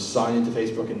 just sign into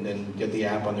Facebook and then get the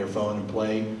app on their phone and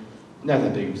play. Not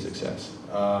that big of a success.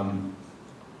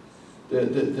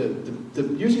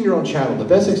 Using your own channel, the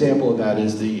best example of that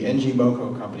is the NG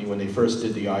Moco company when they first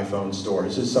did the iPhone store.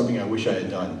 This is something I wish I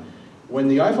had done. When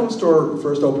the iPhone store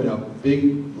first opened up,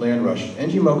 big land rush,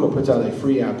 NG Moco puts out a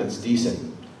free app that's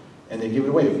decent, and they give it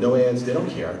away with no ads. They don't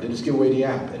care. They just give away the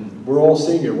app, and we're all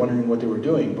sitting here wondering what they were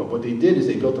doing. But what they did is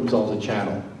they built themselves a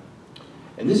channel,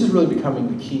 and this is really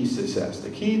becoming the key to success. The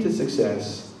key to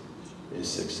success is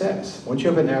success. Once you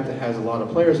have an app that has a lot of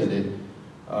players in it,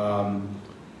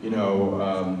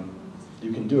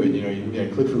 you can do it. You can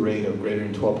get a click-through rate of greater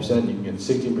than 12%. You can get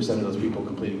 16% of those people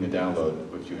completing the download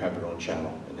if you have your own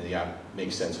channel, and then the app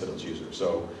makes sense for those users.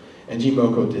 So NG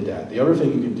Moco did that. The other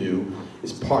thing you can do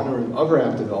is partner with other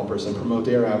app developers and promote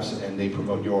their apps, and they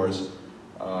promote yours.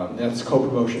 That's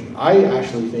co-promotion. I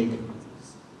actually think,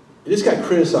 this got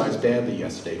criticized badly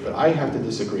yesterday, but I have to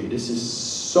disagree. This is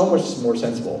so much more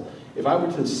sensible. If I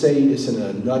were to say this in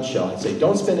a nutshell, I'd say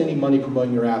don't spend any money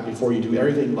promoting your app before you do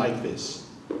everything like this.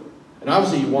 And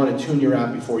obviously you want to tune your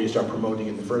app before you start promoting it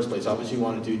in the first place. Obviously you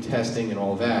want to do testing and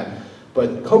all that.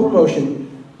 But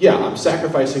co-promotion, yeah, I'm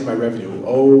sacrificing my revenue.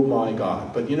 Oh my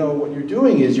God. But what you're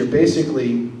doing is you're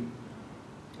basically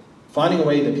finding a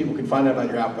way that people can find out about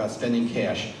your app without spending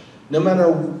cash. No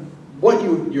matter what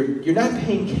you're not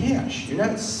paying cash. You're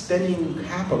not spending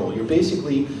capital. You're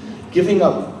basically giving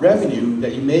up revenue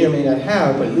that you may or may not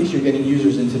have, but at least you're getting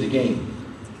users into the game.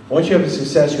 Once you have a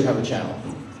success, you have a channel.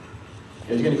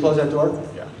 Are you going to close that door?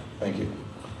 Yeah, thank you.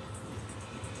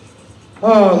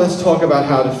 Oh, let's talk about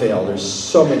how to fail. There's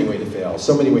so many ways to fail,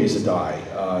 so many ways to die.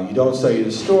 You don't sell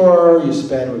your store, you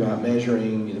spend without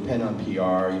measuring, you depend on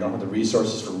PR, you don't have the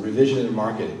resources for revision and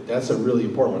marketing. That's a really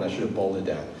important one. I should have bolded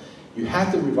that. You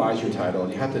have to revise your title,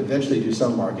 and you have to eventually do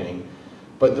some marketing.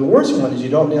 But the worst one is you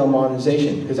don't nail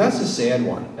monetization, because that's the sad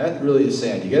one. That really is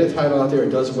sad. You get a title out there, it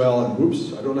does well, and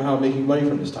whoops, I don't know how I'm making money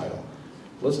from this title.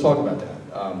 Let's talk about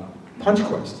that. Punch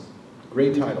Quest,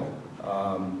 great title.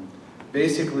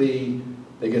 Basically,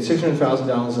 they get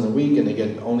 $600,000 in a week, and they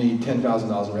get only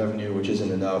 $10,000 in revenue, which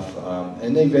isn't enough.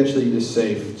 And they eventually just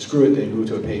say, screw it, they move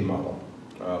to a paid model.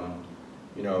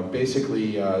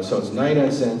 Basically, so it's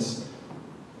 99 cents.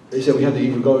 They said we have to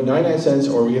either go 99 cents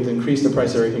or we have to increase the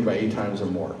price of everything by 8 times or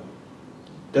more.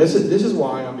 This is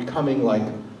why I'm becoming like,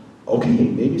 okay,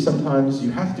 maybe sometimes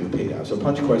you have to do a paid app. So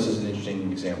Punch Quest is an interesting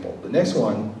example. The next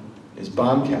one is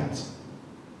Bombcats.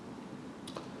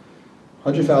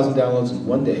 100,000 downloads in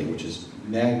one day, which is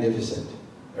magnificent.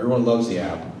 Everyone loves the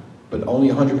app, but only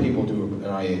 100 people do an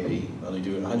IAP.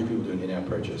 100 people do an in-app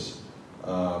purchase.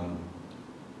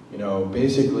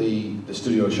 Basically, the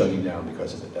studio is shutting down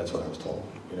because of it. That's what I was told.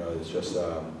 It's just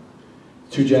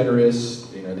too generous.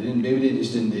 They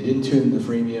didn't tune the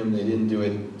freemium. They didn't do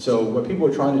it. So what people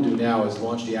are trying to do now is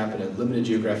launch the app in a limited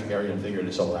geographic area and figure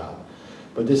this all out.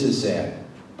 But this is sad.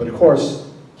 But of course,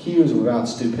 he who's without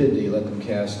stupidity let them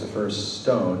cast the first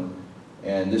stone,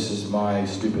 and this is my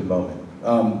stupid moment.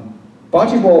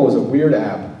 Bocce Ball was a weird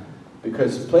app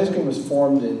because PlayScreen was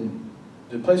formed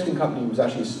the PlayScreen company was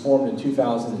actually formed in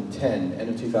 2010, end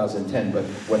of 2010, but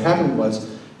what happened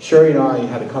was Sherry and I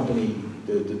had a company,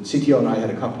 the CTO and I had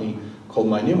a company called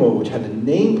MyNumo, which had the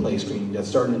name PlayScreen that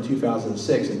started in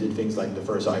 2006 and did things like the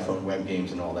first iPhone web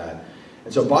games and all that.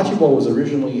 And so Bocce Ball was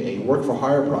originally a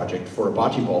work-for-hire project for a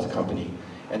Bocce Balls company.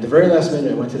 And at the very last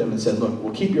minute, I went to them and said, look,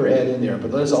 we'll keep your ad in there,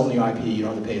 but let us own the IP, you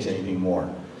don't have to pay us anything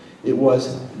more. It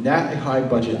was not a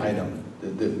high-budget item.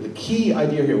 The key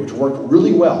idea here, which worked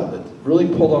really well, that really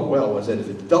pulled off well, was that if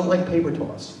it felt like paper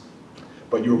toss,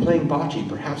 but you were playing bocce,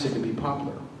 perhaps it could be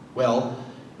popular. Well,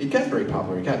 it got very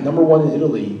popular. It got #1 in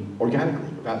Italy organically,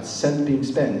 without a cent being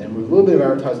spent. And with a little bit of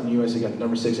advertising in the US, it got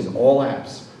 #6 in all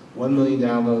apps. 1 million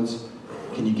downloads.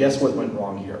 Can you guess what went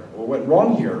wrong here? What went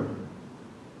wrong here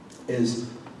is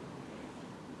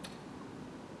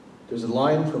there's a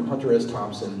line from Hunter S.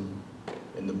 Thompson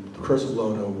in the Curse of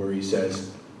Lono where he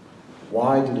says,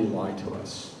 why do they lie to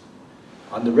us?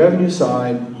 On the revenue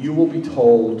side, you will be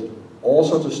told all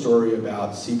sorts of story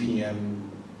about CPM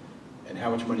and how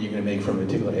much money you're going to make from a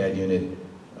particular ad unit.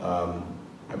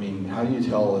 I mean, how do you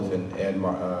tell if an ad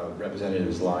representative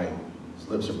is lying? His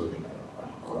lips are moving.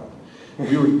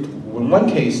 In one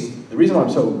case, the reason why I'm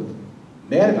so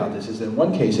mad about this is that in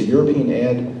one case, a European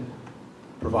ad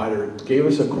provider gave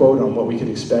us a quote on what we could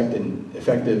expect in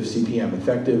effective CPM,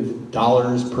 effective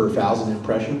dollars per 1,000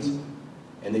 impressions,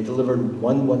 and they delivered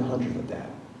 1/100 of that.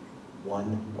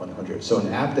 1/100. So an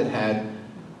app that had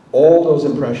all those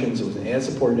impressions, it was an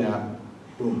ad-supported app,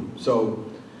 boom. So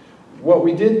what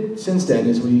we did since then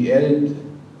is we added,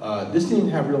 this didn't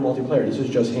have real multiplayer, this was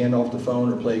just hand off the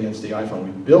phone or play against the iPhone.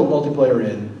 We built multiplayer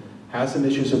in, had some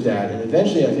issues with that, and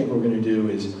eventually I think what we're going to do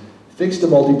is fix the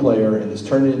multiplayer and just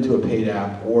turn it into a paid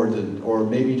app, or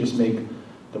maybe just make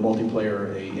the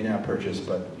multiplayer a in-app purchase.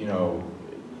 But you know,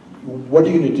 what are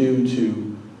you going to do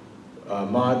to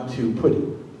put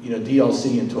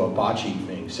DLC into a bocce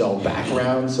thing? Sell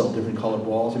backgrounds, sell different colored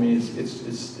balls. I mean,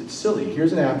 it's silly.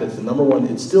 Here's an app that's the #1.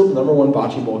 It's still the #1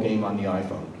 bocce ball game on the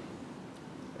iPhone,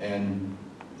 and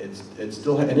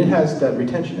it has that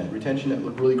retention that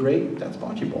looked really great. That's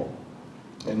bocce ball,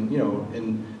 and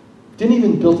didn't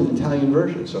even build an Italian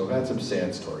version. So that's a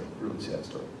sad story, really sad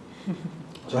story.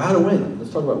 So how to win?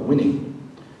 Let's talk about winning.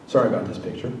 Sorry about this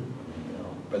picture,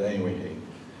 but anyway, hey.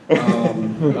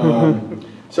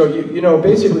 So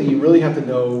basically you really have to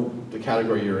know the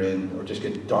category you're in, or just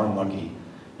get darn lucky.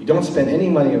 You don't spend any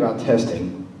money about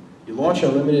testing. You launch a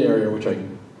limited area, which I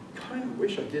kind of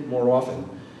wish I did more often.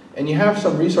 And you have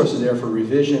some resources there for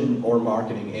revision or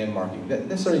marketing and marketing. Not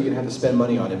necessarily you're going to have to spend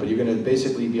money on it, but you're going to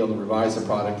basically be able to revise the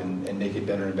product and make it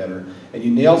better and better. And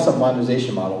you nail some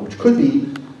monetization model, which could be,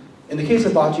 in the case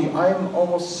of bocce, I'm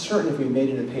almost certain if we made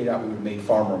it a paid app, we would have made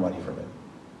far more money from it.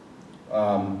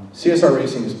 CSR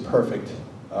Racing is perfect.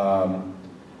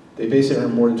 They basically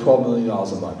earn more than $12 million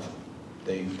a month.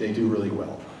 They do really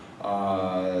well.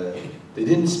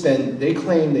 They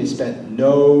claim they spent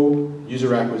no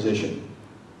user acquisition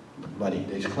money.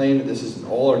 They claim that this is an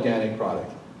all organic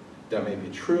product. That may be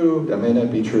true, that may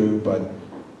not be true, but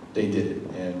they did it.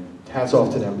 And hats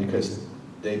off to them because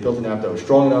they built an app that was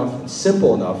strong enough and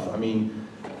simple enough. I mean,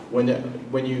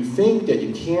 when you think that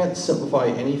you can't simplify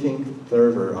anything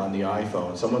further on the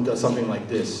iPhone, someone does something like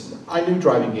this. I knew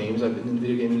driving games. I've been in the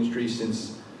video game industry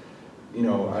since,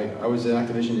 I was at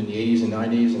Activision in the 80s and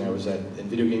 90s, and I was in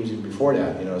video games even before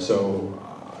that, so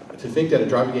to think that a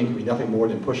driving game can be nothing more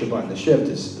than push a button to shift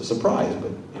is a surprise,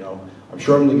 but I'm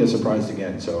sure I'm going to get surprised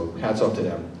again, so hats off to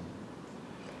them.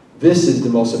 This is the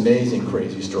most amazing,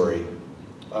 crazy story.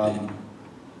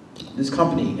 This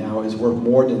company now is worth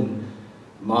more than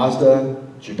Mazda,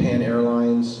 Japan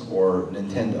Airlines, or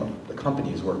Nintendo. The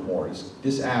company is worth more.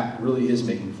 This app really is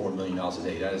making $4 million a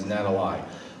day. That is not a lie.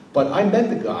 But I met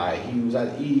the guy. He was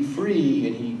at E3,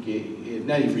 and he gave,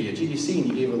 not E3, at GDC, and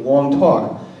he gave a long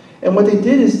talk. And what they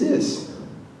did is this.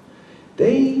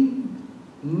 They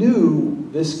knew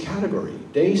this category.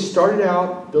 They started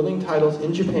out building titles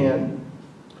in Japan.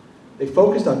 They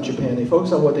focused on Japan. They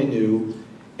focused on what they knew,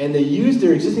 and they used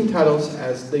their existing titles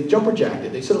as they jumper-jacked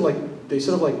it. They sort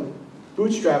of like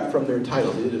bootstrapped from their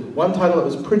title. They did one title that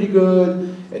was pretty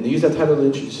good, and they used that title to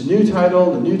introduce a new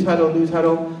title, a new title, a new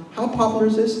title. How popular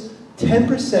is this?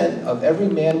 10% of every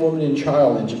man, woman, and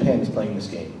child in Japan is playing this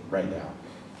game right now.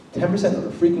 10% of the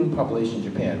freaking population in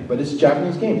Japan. But it's a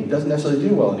Japanese game. It doesn't necessarily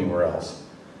do well anywhere else.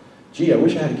 Gee, I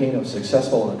wish I had a game that was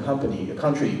successful in a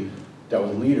country that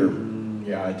was a leader.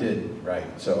 Yeah, I did, right?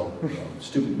 So,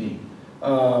 stupid me.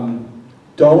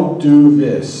 Don't do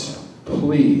this.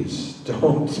 Please,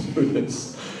 don't do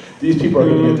this. These people are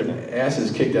going to get their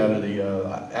asses kicked out of the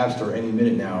App Store any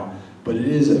minute now. But it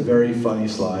is a very funny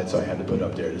slide, so I had to put it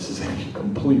up there. This is a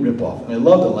complete ripoff. And I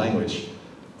love the language.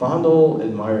 Fondle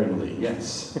admiringly,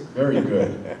 yes, very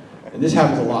good. And this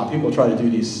happens a lot. People try to do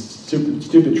these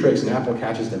stupid tricks and Apple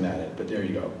catches them at it, but there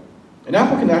you go. And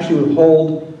Apple can actually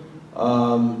withhold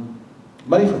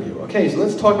money from you. Okay, so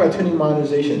let's talk about tuning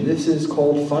monetization. This is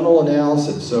called funnel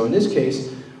analysis. So in this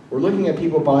case, we're looking at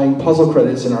people buying puzzle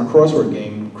credits in our crossword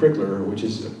game, Crickler, which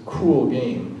is a cool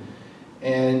game.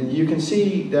 And you can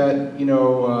see that, you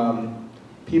know,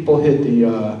 people hit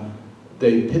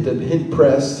they hit the hint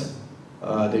press,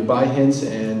 they buy hints,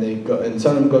 and they go, and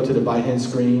some of them go to the buy hint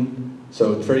screen.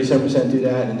 So 37% do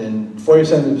that, and then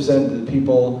 47% of the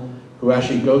people who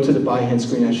actually go to the buy hint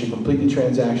screen actually complete the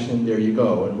transaction. There you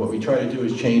go. And what we try to do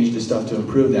is change the stuff to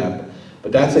improve that.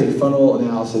 But that's a funnel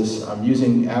analysis. I'm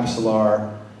using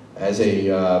AppSolar as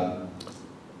an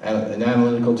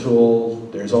analytical tool.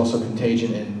 There's also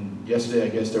Contagion, and yesterday I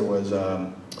guess there was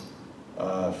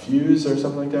Fuse or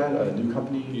something like that, a new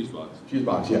company?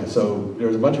 Fusebox, yeah. So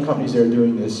there's a bunch of companies there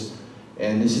doing this,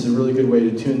 and this is a really good way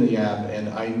to tune the app. And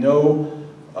I know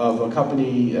of a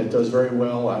company that does very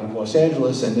well out of Los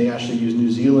Angeles, and they actually use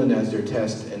New Zealand as their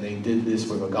test, and they did this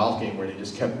with a golf game where they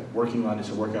just kept working on this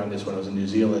and working on this when I was in New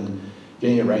Zealand,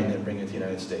 getting it right and then bringing it to the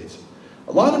United States.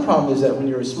 A lot of the problem is that when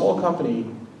you're a small company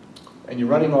and you're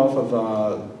running off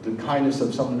of the kindness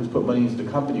of someone who's put money into the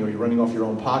company, or you're running off your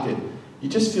own pocket, you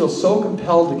just feel so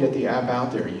compelled to get the app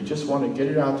out there. You just want to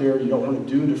get it out there. You don't want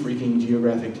to do the freaking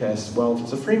geographic tests. Well, if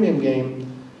it's a freemium game,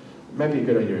 it might be a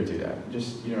good idea to do that.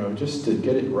 Just, you know, just to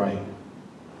get it right.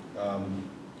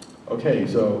 Okay,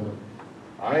 so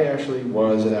I actually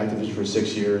was at Activision for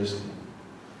 6 years.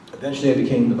 Eventually I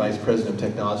became the vice president of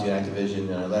technology at Activision,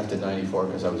 and I left in '94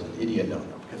 because I was an idiot. No,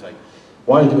 because I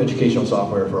wanted to do educational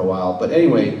software for a while. But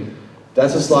anyway,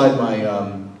 that's a slide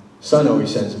my son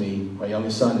always sends me, my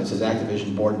youngest son. It says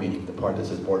Activision board meeting. The part that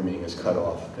says board meeting is cut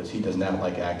off because he does not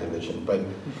like Activision. But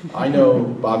I know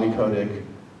Bobby Kotick.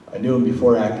 I knew him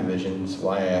before Activision. That's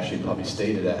why I actually probably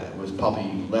stayed at that. Was probably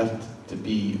left to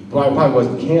be, well, I probably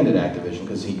wasn't canned at Activision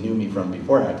because he knew me from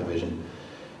before Activision.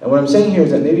 And what I'm saying here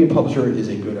is that maybe a publisher is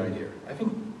a good idea. I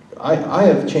think I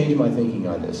have changed my thinking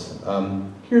on this.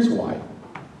 Here's why.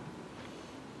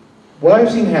 What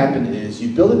I've seen happen is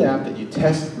you build an app that you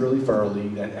test really thoroughly,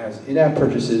 that has in-app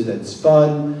purchases, that's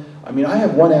fun. I mean, I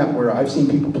have one app where I've seen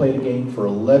people play the game for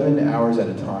 11 hours at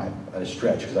a time, at a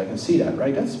stretch, because I can see that,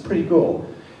 right? That's pretty cool.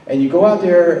 And you go out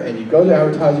there and you go to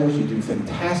advertisers, you do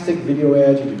fantastic video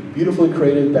ads, you do beautifully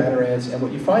creative banner ads, and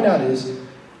what you find out is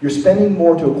you're spending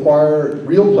more to acquire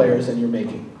real players than you're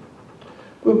making.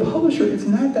 With a publisher, it's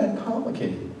not that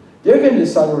complicated. They're going to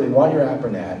decide whether they want your app or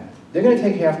not. They're going to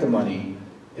take half the money.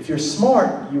 If you're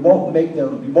smart, you won't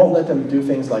let them do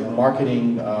things like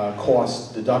marketing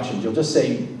cost deductions. You'll just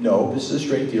say, no, this is a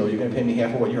straight deal. You're going to pay me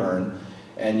half of what you earn,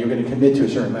 and you're going to commit to a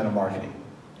certain amount of marketing.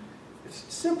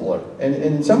 It's simpler. And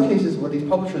in some cases, what these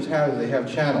publishers have is they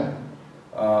have channel.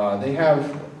 They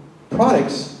have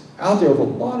products out there with a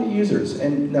lot of users,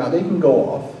 and now they can go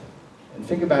off and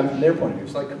think about it from their point of view.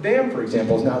 So like BAM, for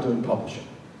example, is now doing publishing.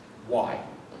 Why?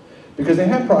 Because they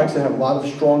have products that have a lot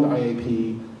of strong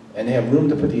IAP, and they have room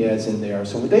to put the ads in there.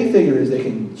 So what they figure is they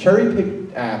can cherry pick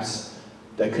apps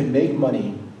that could make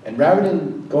money, and rather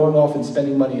than going off and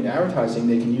spending money in advertising,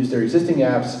 they can use their existing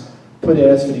apps, put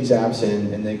ads for these apps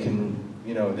in, and they can,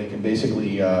 you know, they can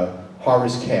basically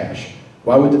harvest cash.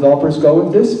 Why would developers go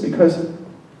with this? Because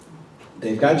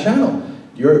they've got channel.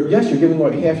 Yes, you're giving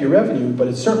away half your revenue, but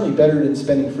it's certainly better than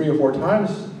spending 3 or 4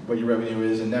 times what your revenue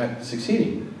is and not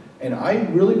succeeding. And I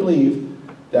really believe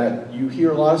that you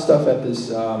hear a lot of stuff at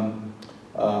this, at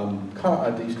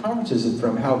these conferences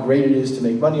from how great it is to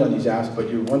make money on these apps, but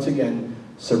you're, once again,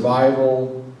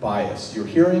 survival bias. You're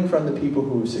hearing from the people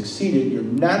who have succeeded. You're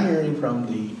not hearing from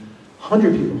the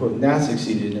 100 people who have not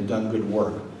succeeded and have done good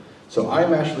work. So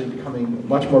I'm actually becoming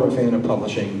much more of a fan of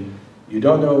publishing. You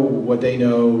don't know what they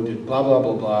know, blah, blah,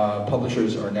 blah, blah.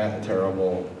 Publishers are not a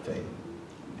terrible thing.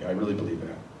 Yeah, I really believe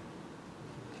that.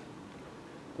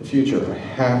 The future, I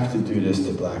have to do this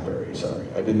to BlackBerry, sorry.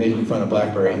 I've been making fun of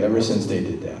BlackBerry ever since they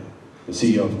did that. The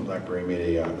CEO of BlackBerry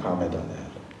made a comment on that.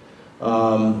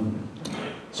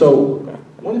 So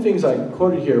one of the things I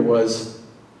quoted here was,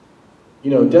 you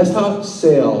know, desktop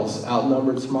sales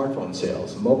outnumbered smartphone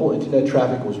sales. Mobile internet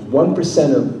traffic was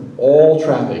 1% of all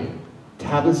traffic.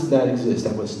 Tablets did not exist.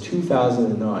 That was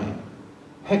 2009.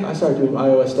 Heck, I started doing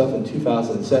iOS stuff in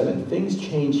 2007. Things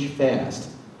changed fast.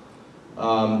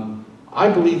 I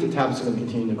believe the tablets are going to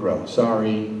continue to grow.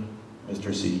 Sorry, Mr.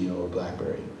 CEO of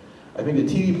BlackBerry. I think the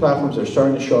TV platforms are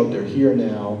starting to show up. They're here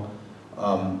now.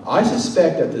 I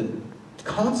suspect that the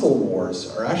console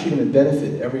wars are actually going to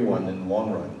benefit everyone in the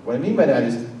long run. What I mean by that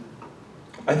is,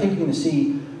 I think you're going to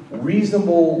see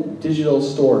reasonable digital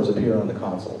stores appear on the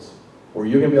consoles. where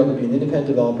you're going to be able to be an independent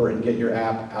developer and get your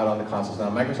app out on the consoles. Now,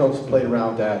 Microsoft's played around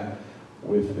with that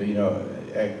with, you know,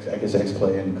 I guess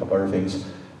XPlay and a couple other things.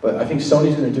 But I think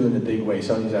Sony's going to do it in a big way.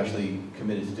 Sony's actually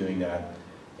committed to doing that.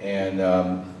 And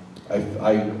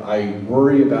I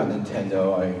worry about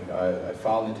Nintendo. I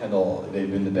follow Nintendo. They've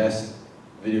been the best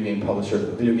video game publisher,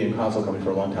 video game console company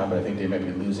for a long time, but I think they might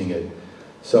be losing it.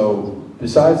 So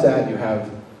besides that, you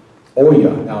have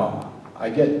Ouya. Now, I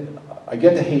get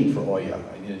the hate for Ouya,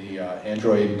 you know, the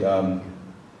Android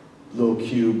little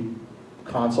cube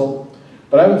console.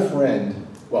 But I have a friend,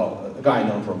 well, a guy I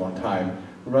known for a long time,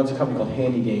 who runs a company called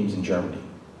Handy Games in Germany.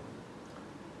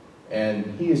 And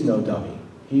he is no dummy.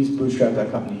 He's bootstrapped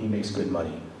that company, he makes good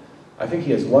money. I think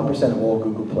he has 1% of all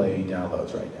Google Play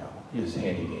downloads right now, is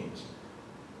Handy Games.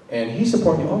 And he's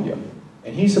supporting Ouya.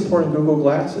 And he's supporting Google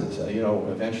Glasses, you know,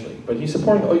 eventually. But he's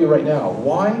supporting Ouya right now.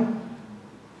 Why?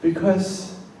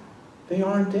 Because they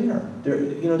aren't there.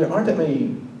 You know, there aren't that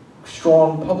many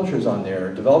strong publishers on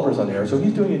there, developers on there, so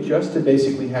he's doing it just to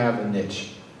basically have a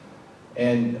niche.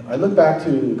 And I look back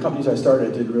to the companies I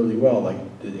started that did really well, like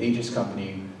the Aegis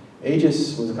company.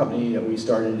 Aegis was a company that we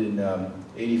started in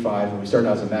 '85, and we started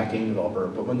out as a Mac game developer.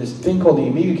 But when this thing called the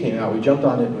Amiga came out, we jumped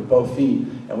on it with both feet,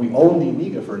 and we owned the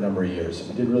Amiga for a number of years.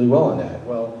 We did really well on that.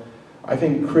 Well, I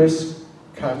think Chris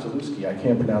Kowalski, I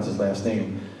can't pronounce his last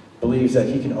name, believes that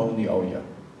he can own the Ouya.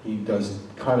 He does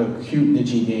kind of cute,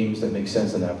 niche games that make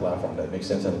sense on that platform, that make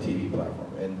sense on a TV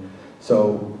platform. And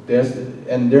so there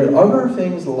are other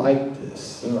things like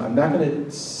this. You know, I'm not going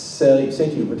to say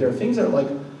to you, but there are things that are like,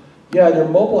 yeah, they're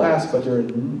mobile apps, but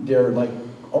they're like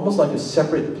almost like a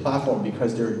separate platform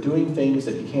because they're doing things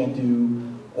that you can't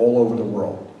do all over the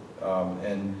world.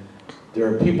 And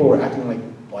there are people who are acting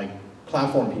like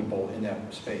platform people in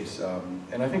that space.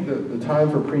 And I think the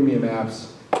time for premium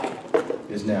apps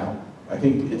is now. I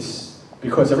think it's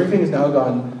because everything has now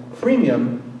gone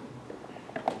freemium.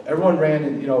 Everyone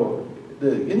ran, you know,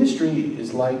 the industry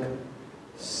is like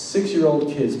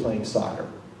 6-year-old kids playing soccer.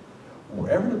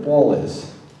 Wherever the ball is,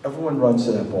 everyone runs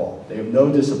to that ball. They have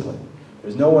no discipline.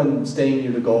 There's no one staying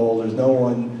near the goal. There's no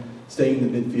one staying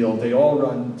in the midfield. They all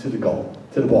run to the goal,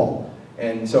 to the ball.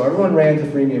 And so everyone ran to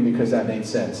freemium because that made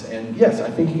sense. And yes,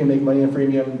 I think you can make money on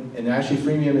freemium. And actually,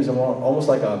 freemium is almost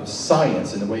like a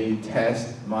science in the way you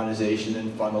test monetization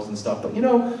and funnels and stuff. But you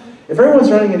know, if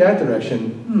everyone's running in that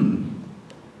direction,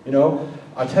 you know,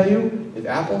 I'll tell you, if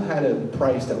Apple had a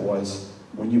price that was,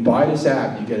 when you buy this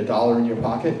app, you get $1 in your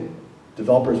pocket,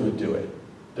 developers would do it.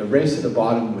 The race to the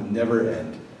bottom would never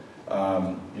end.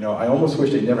 You know, I almost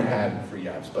wish they never had free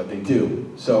apps, but they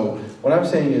do. So what I'm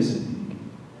saying is,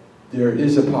 there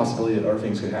is a possibility that other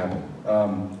things could happen.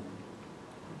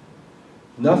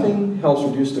 Nothing helps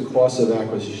reduce the cost of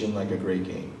acquisition like a great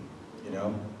game, you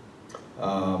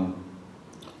know?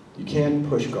 You can't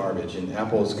push garbage, and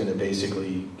Apple is going to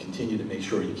basically continue to make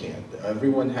sure you can't.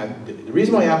 Everyone had, the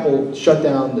reason why Apple shut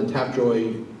down the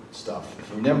Tapjoy stuff, if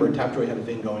you remember, Tapjoy had a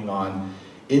thing going on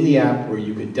in the app where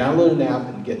you could download an app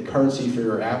and get currency for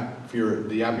your app, for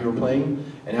the app you were playing,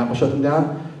 and Apple shut them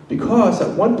down. Because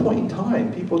at one point in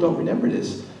time, people don't remember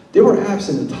this, there were apps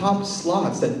in the top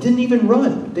slots that didn't even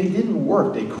run. They didn't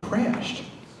work, they crashed.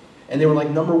 And they were like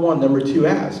 #1, #2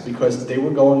 apps because they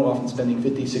were going off and spending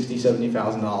 $50,000, $60,000,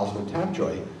 $70,000 for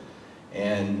Tapjoy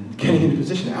and getting into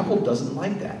position. Apple doesn't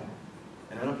like that.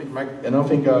 And I don't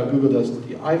think Google does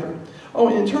either. Oh,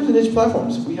 and in terms of niche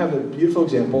platforms, we have a beautiful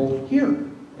example here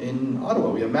in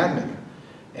Ottawa. We have Magmic.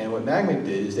 And what Magmic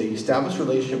did is they established a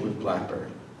relationship with BlackBerry.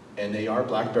 And they are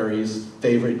BlackBerry's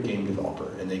favorite game developer,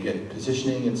 and they get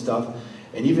positioning and stuff.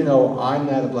 And even though I'm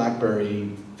not a BlackBerry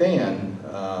fan,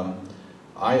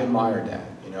 I admire that,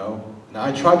 you know. Now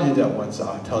I tried to do that once.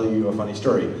 I'll tell you a funny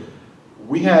story.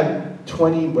 We had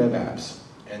 20 web apps,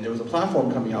 and there was a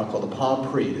platform coming out called the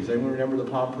Palm Pre. Does anyone remember the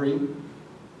Palm Pre?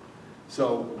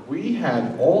 So we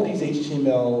had all these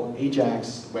HTML,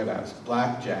 Ajax web apps,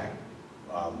 Blackjack,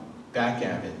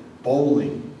 backgammon,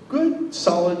 bowling. Good,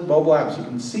 solid mobile apps. You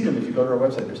can see them if you go to our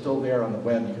website. They're still there on the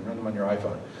web. You can run them on your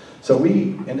iPhone. So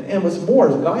and what's more,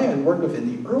 the guy I had worked with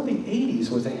in the early 80s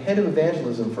was the head of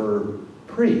evangelism for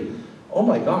Pre. Oh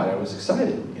my God, I was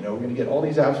excited. You know, we're going to get all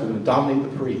these apps. We're going to dominate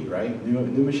the Pre, right?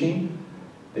 New machine.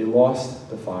 They lost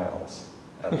the files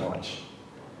at launch.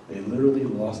 They literally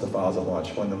lost the files at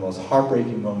launch. One of the most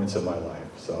heartbreaking moments of my life.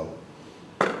 So,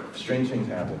 strange things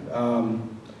happen.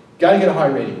 Got to get a high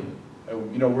rating.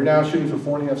 You know, we're now shooting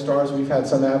for 4.5 stars. We've had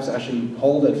some apps actually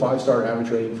hold at 5-star average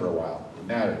rating for a while. It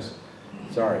matters.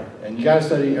 Sorry. And you got to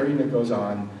study everything that goes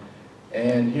on.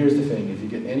 And here's the thing: if you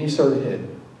get any sort of hit,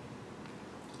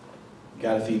 you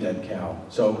got to feed that cow.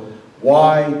 So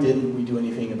Why didn't we do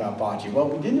anything about bocce? Well,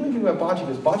 we didn't do anything about bocce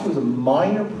because bocce was a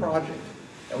minor project,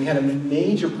 and we had a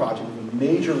major project with a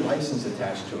major license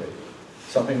attached to it.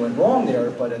 Something went wrong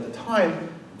there, but at the time,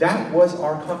 that was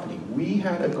our company. We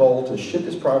had a goal to ship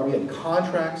this product. We had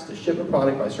contracts to ship a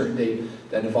product by a certain date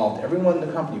that involved everyone in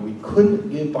the company. We couldn't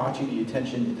give bocce the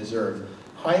attention it deserved.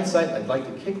 Hindsight, I'd like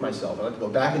to kick myself. I'd like to go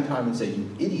back in time and say,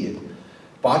 you idiot.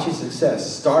 Bocce's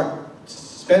success,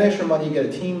 spend extra money, get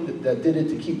a team that did it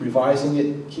to keep revising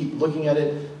it, keep looking at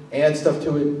it, add stuff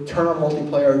to it, turn on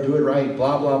multiplayer, do it right,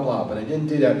 blah, blah, blah. But I didn't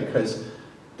do that because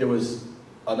there was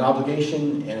an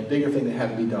obligation and a bigger thing that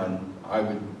had to be done. I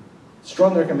would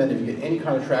strongly recommend if you get any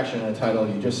kind of traction on a title,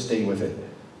 you just stay with it.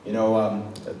 You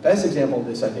know, the best example of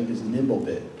this, I think, is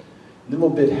Nimblebit.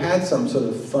 Nimblebit had some sort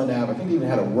of fun app. I think they even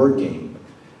had a word game.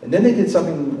 And then they did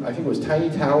something, I think it was Tiny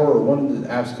Tower or one of the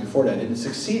apps before that, and it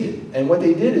succeeded. And what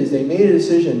they did is they made a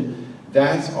decision,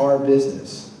 that's our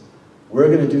business. We're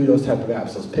going to do those type of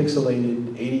apps, those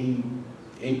pixelated,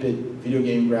 8-bit video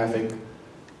game graphic,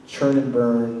 churn and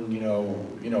burn, you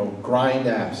know, grind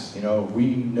apps. You know,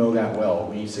 we know that well.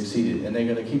 We succeeded, and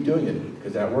they're going to keep doing it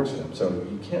because that works for them. So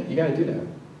you got to do that.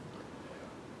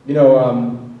 You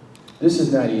know, this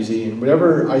is not easy, and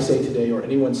whatever I say today or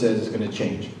anyone says is going to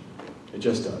change. It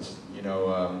just does. You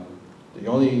know, the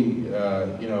only, you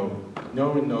know, no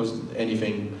one knows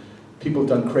anything. People have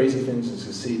done crazy things and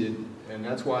succeeded, and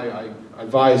that's why I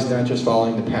advise not just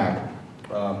following the pack.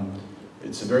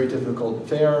 It's a very difficult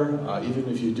affair. Even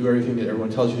if you do everything that everyone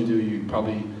tells you to do, you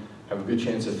probably have a good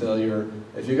chance of failure.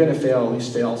 If you're going to fail, at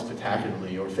least fail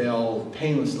spectacularly or fail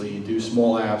painlessly, do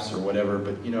small apps or whatever.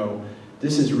 But you know,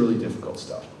 this is really difficult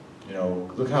stuff. You know,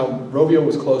 look how Rovio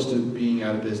was close to being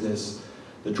out of business.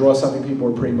 The Draw Something people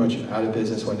were pretty much out of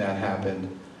business when that happened.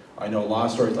 I know a lot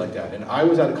of stories like that. And I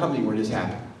was at a company where this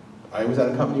happened. I was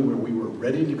at a company where we were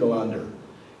ready to go under,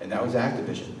 and that was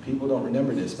Activision. People don't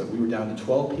remember this, but we were down to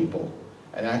 12 people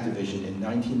at Activision in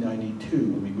 1992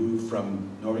 when we moved from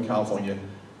Northern California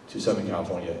to Southern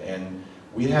California. And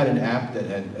we had an app that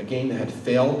had, a game that had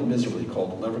failed miserably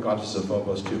called The Lever Goddess of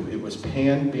Phobos 2. It was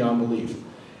panned beyond belief.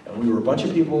 And we were a bunch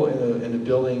of people in a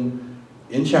building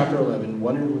in Chapter 11,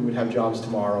 wondering if we would have jobs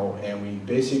tomorrow, and we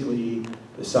basically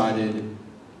decided,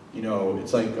 you know,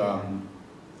 it's like,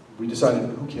 we decided,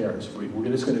 who cares? We're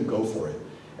just going to go for it.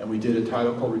 And we did a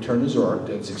title called Return to Zork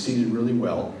that succeeded really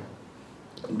well.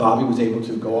 And Bobby was able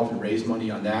to go off and raise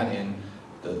money on that, and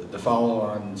the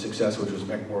follow-on success, which was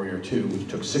Mech Warrior 2, which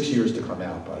took 6 years to come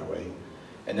out, by the way.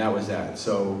 And that was that.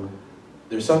 So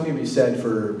there's something to be said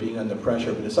for being under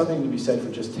pressure, but there's something to be said for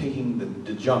just taking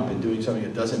the jump and doing something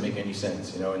that doesn't make any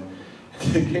sense, you know. And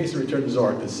in the case of Return to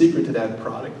Zork, the secret to that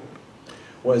product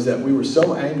was that we were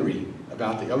so angry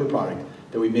about the other product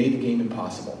that we made the game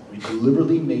impossible. We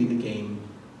deliberately made the game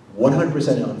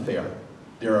 100% unfair.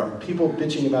 There are people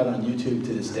bitching about it on YouTube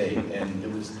to this day, and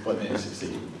it was what made it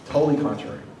succeed. Totally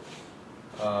contrary.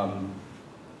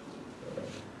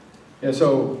 Yeah,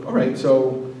 so, all right,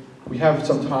 so we have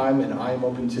some time, and I am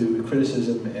open to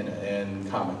criticism and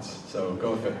comments. So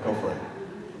go for it.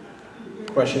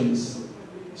 Questions,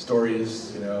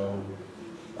 stories, you know.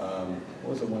 What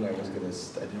was the one I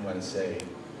didn't want to say?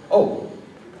 Oh,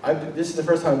 this is the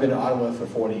first time I've been in Ottawa for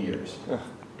 40 years.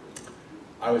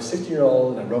 I was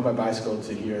 16-year-old, and I rode my bicycle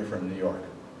to here from New York.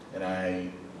 And I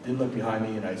didn't look behind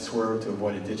me, and I swerved to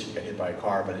avoid a ditch and got hit by a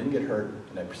car, but I didn't get hurt.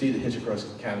 And I proceeded to hitch across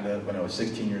Canada when I was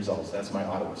 16 years old. So that's my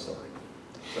Ottawa story.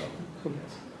 So, yes.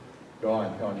 Go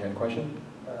on. Do you have a question?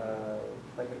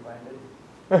 Like it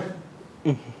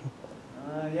blinded?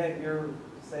 Yeah, you're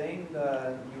saying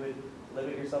that you would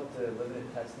limit yourself to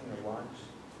limited testing or launch?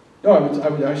 No, I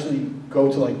would actually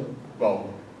go to, like,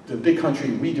 well, the big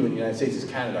country we do in the United States is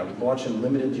Canada. I would launch in a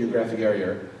limited geographic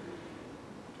area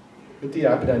with the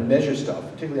app, and I'd measure stuff,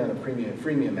 particularly on a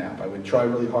freemium app. I would try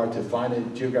really hard to find a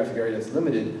geographic area that's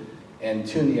limited and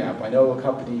tune the app. I know a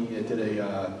company that did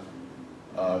a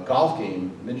golf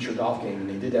game, miniature golf game, and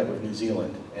they did that with New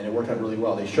Zealand, and it worked out really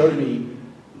well. They showed me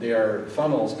their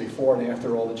funnels before and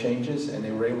after all the changes, and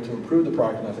they were able to improve the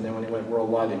product enough, and then when they went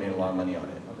worldwide, they made a lot of money on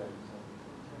it. Okay.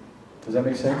 Does that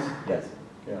make sense? Yes.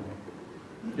 Yeah.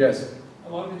 Yes? How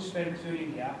long did you spend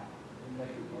tuning the app?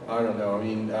 I don't know. I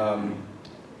mean,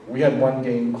 we had one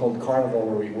game called Carnival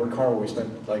where we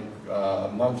spent like a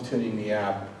month tuning the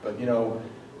app, but you know,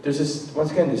 there's this,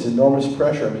 once again, this enormous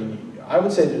pressure. I mean, I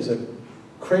would say there's a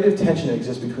creative tension that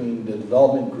exists between the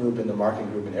development group and the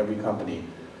marketing group in every company.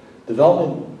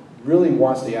 Development really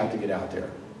wants the app to get out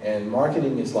there, and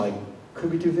marketing is like,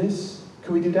 could we do this?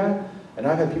 Could we do that? And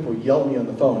I've had people yell at me on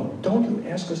the phone, don't you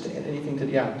ask us to add anything to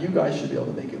the app. You guys should be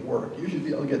able to make it work. You should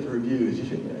be able to get the reviews. You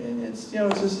should, and it's, you know,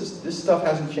 it's just, this stuff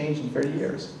hasn't changed in 30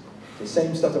 years. The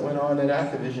same stuff that went on at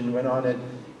Activision went on at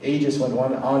Aegis, went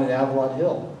on at Avalon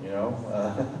Hill, you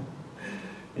know.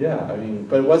 Yeah, I mean,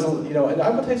 but it wasn't, you know, and I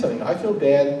will tell you something, I feel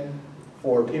bad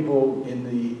for people in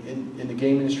the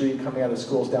game industry coming out of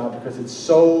schools now because it's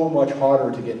so much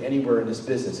harder to get anywhere in this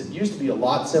business. It used to be a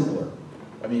lot simpler.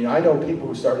 I mean, I know people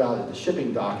who started out at the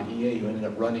shipping dock at EA who ended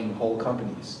up running whole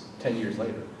companies 10 years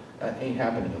later. That ain't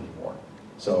happening anymore.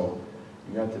 So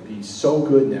you have to be so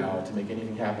good now to make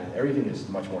anything happen. Everything is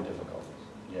much more difficult.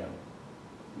 Yeah.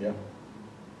 Yeah.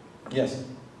 Yes?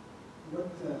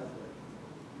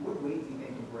 What weight do you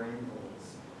think a brand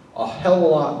holds? A hell of a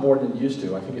lot more than it used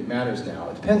to. I think it matters now.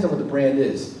 It depends on what the brand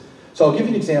is. So I'll give you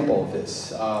an example of this.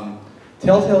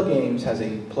 Telltale Games has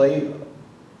a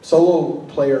solo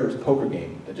player's poker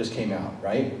game that just came out,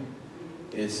 right?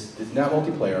 It's not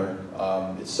multiplayer,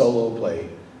 it's solo play.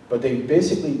 But they've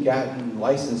basically gotten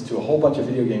licensed to a whole bunch of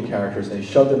video game characters and they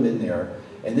shoved them in there.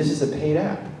 And this is a paid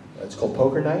app. It's called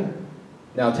Poker Night.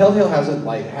 Now Telltale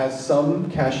has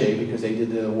some cachet because they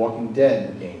did the Walking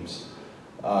Dead games.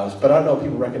 But I don't know if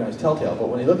people recognize Telltale, but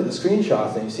when they look at the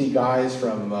screenshots and you see guys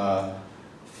from,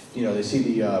 you know, they see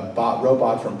the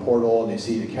robot from Portal and they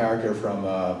see the character from,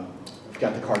 I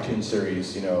forgot the cartoon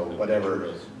series, you know,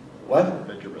 whatever. What?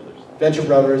 Venture Brothers. Venture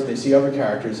Brothers, they see other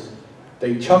characters,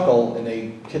 they chuckle and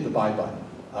they hit the buy button.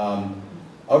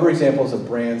 Other examples of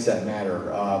brands that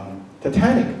matter.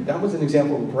 Titanic, that was an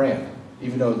example of a brand,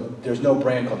 even though there's no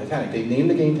brand called Titanic. They named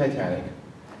the game Titanic.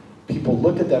 People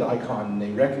looked at that icon and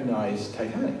they recognized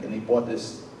Titanic and they bought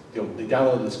this, you know, they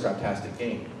downloaded this craptastic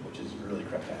game, which is really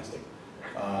craptastic.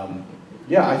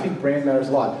 Yeah, I think brand matters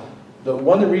a lot.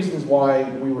 One of the reasons why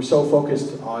we were so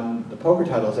focused on the poker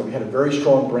title is that we had a very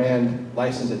strong brand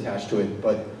license attached to it,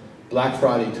 but Black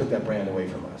Friday took that brand away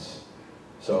from us.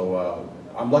 So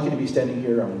I'm lucky to be standing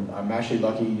here. I'm actually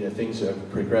lucky that things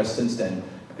have progressed since then,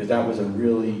 because that was a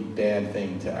really bad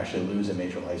thing to actually lose a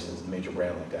major license, a major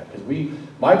brand like that. Because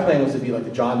my plan was to be like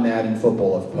the John Madden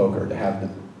football of poker, to have the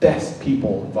best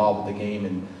people involved with the game,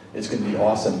 and it's going to be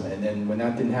awesome. And then when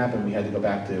that didn't happen, we had to go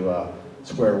back to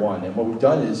square one. And what we've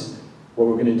done is, what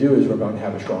we're going to do is we're going to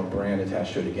have a strong brand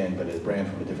attached to it again, but a brand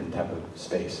from a different type of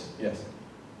space. Yes?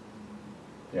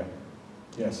 Yeah.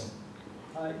 Yes?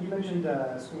 You mentioned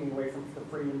swinging away from the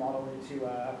free model into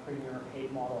a premium or paid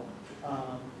model.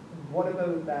 What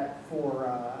about that for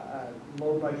a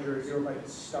low budget or zero budget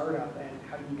startup, and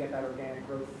how do you get that organic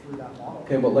growth through that model?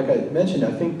 Okay, well, like I mentioned,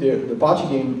 I think the Bocce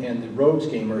game and the Rogues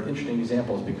game are interesting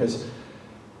examples, because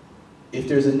if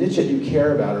there's a niche that you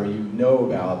care about or you know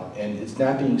about and it's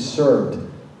not being served,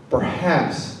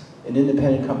 perhaps an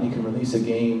independent company can release a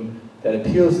game that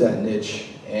appeals to that niche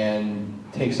and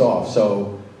takes off.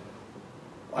 So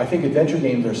I think adventure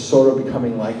games are sort of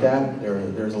becoming like that.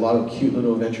 There's a lot of cute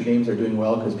little adventure games that are doing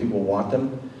well because people want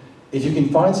them. If you can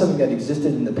find something that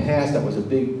existed in the past that was a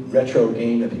big retro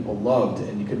game that people loved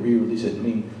and you could re-release it, I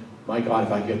mean, my God,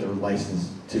 if I could get the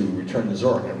license to Return to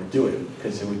Zork, I would do it,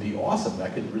 because it would be awesome. I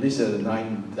could release it at a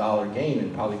 $9 game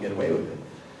and probably get away with it.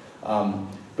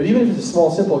 But even if it's a small,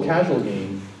 simple, casual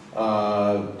game,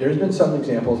 there's been some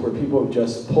examples where people have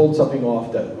just pulled something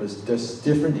off that was just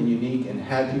different and unique and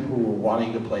had people who were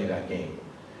wanting to play that game.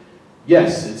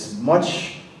 Yes, it's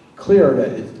much clearer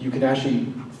that you can actually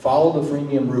follow the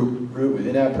freemium route with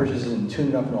in-app purchases and tune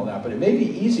it up and all that, but it may be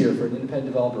easier for an independent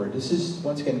developer. This is,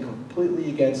 once again, completely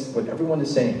against what everyone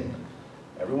is saying.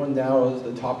 Everyone now is,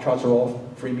 the top charts are all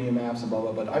freemium apps and blah,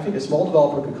 blah, but I think a small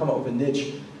developer could come up with a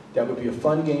niche that would be a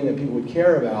fun game that people would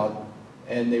care about,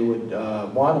 and they would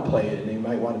want to play it, and they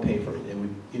might want to pay for it. It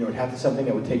would, you know, it had to be something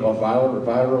that would take off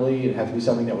virally. It had to be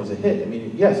something that was a hit. I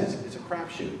mean, yes, it's a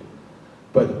crapshoot,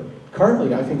 but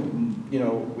currently, I think, you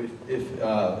know, if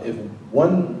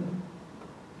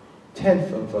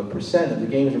 0.1% of the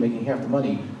games are making half the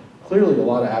money, clearly a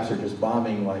lot of apps are just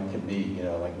bombing like can be, you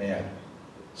know, like mad.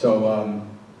 So,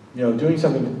 you know, doing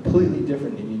something completely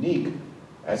different and unique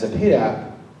as a paid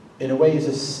app, in a way, is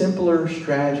a simpler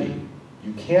strategy.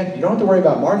 You don't have to worry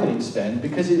about marketing spend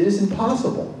because it is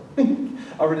impossible.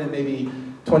 Other than maybe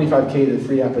 25K to the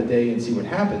free app a day and see what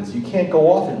happens, you can't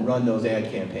go off and run those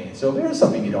ad campaigns. So there's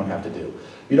something you don't have to do.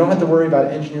 You don't have to worry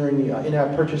about engineering the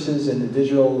in-app purchases and the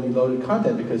digitally loaded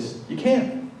content because you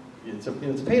can't. It's a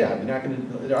paid app. You're not going to.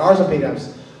 There are some paid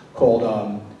apps called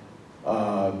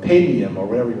paid medium or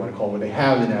whatever you want to call it, where they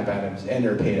have in-app items and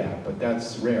they're a paid app, but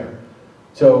that's rare.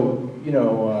 So, you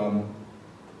know,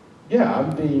 yeah,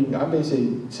 I'm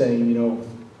basically saying, you know,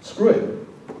 screw it.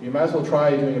 You might as well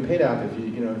try doing a paid app if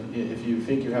you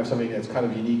think you have something that's kind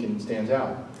of unique and stands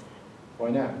out. Why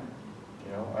not?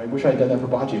 You know, I wish I'd done that for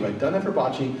Bocce. If I'd done that for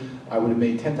Bocce, I would have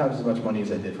made 10 times as much money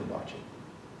as I did from watching.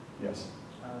 Yes.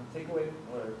 Take away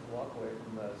or walk away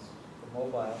from the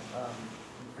mobile.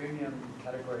 Premium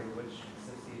category, which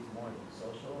succeeds more,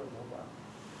 social or mobile?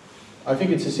 I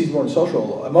think it succeeds more in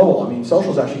social, mobile. I mean,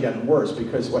 social's actually gotten worse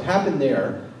because what happened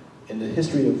there in the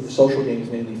history of social games,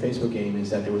 namely Facebook game, is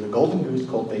that there was a golden goose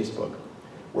called Facebook,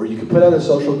 where you could put out a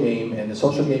social game, and the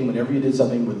social game, whenever you did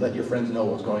something, would let your friends know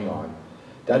what was going on.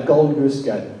 That golden goose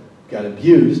got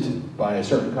abused by a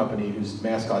certain company whose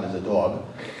mascot is a dog,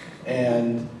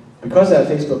 and because of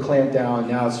that, Facebook clamped down.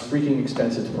 Now it's freaking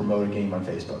expensive to promote a game on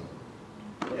Facebook.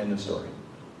 End of story.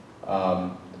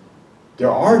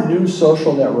 There are new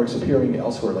social networks appearing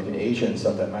elsewhere, like in Asia and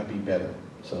stuff, that might be better.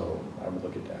 So I would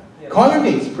look at that. Yeah.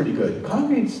 Congregate's pretty good.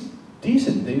 Congregate's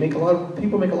decent. They make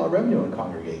people make a lot of revenue on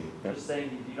Congregate. Just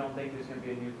saying, you don't think there's going to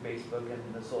be a new Facebook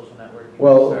and the social network?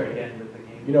 Well, start again with the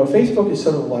game. You know, Facebook is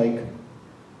sort of like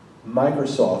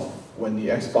Microsoft when the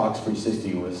Xbox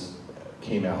 360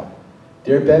 came out.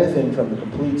 They're benefiting from the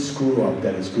complete screw-up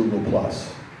that is Google+.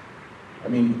 I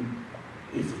mean,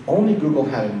 if only Google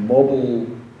had a mobile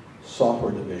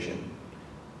software division,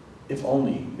 if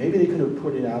only. Maybe they could have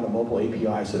put it out a mobile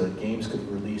API so that games could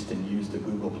be released and use the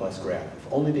Google+ graph. If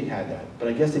only they had that. But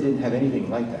I guess they didn't have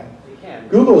anything like that. They can.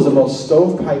 Google is the most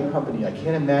stovepipe company. I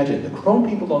can't imagine. The Chrome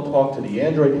people don't talk to the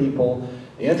Android people.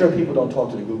 The Android people don't talk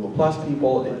to the Google+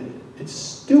 people. It's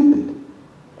stupid.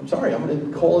 I'm sorry, I'm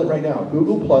going to call it right now.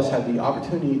 Google+ had the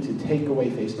opportunity to take away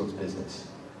Facebook's business.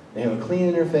 They have a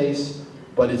clean interface,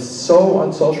 but it's so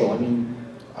unsocial. I mean,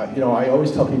 I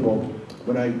always tell people,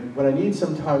 when I need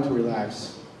some time to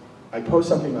relax, I post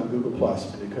something on Google+,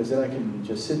 because then I can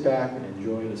just sit back and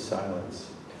enjoy the silence.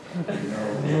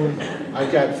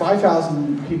 I've got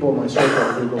 5,000 people in my circle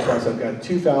on Google+, I've got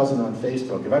 2,000 on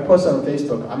Facebook. If I post it on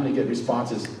Facebook, I'm going to get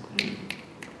responses.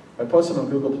 If I post it on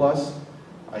Google+,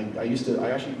 I actually used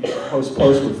to post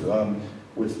posts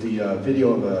with the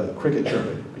video of a cricket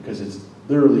chirping, because it's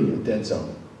literally a dead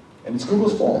zone. And it's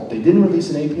Google's fault. They didn't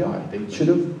release an API. They should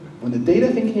have, when the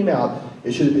data thing came out,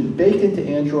 it should have been baked into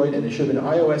Android, and it should have been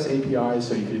iOS APIs,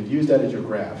 so you could have used that as your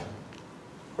graph.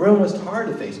 Everyone was tired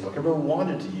of Facebook. Everyone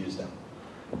wanted to use them.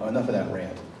 Enough of that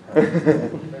rant.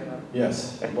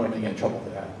 Yes, I want to get in trouble for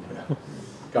that. Yeah.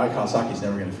 Guy Kawasaki's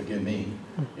never going to forgive me.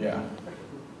 Yeah.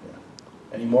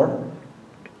 Any more?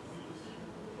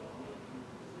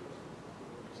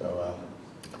 So,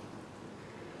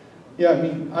 yeah, I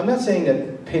mean, I'm not saying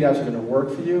that paid apps are going to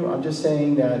work for you. I'm just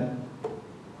saying that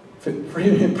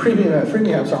premium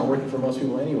apps aren't working for most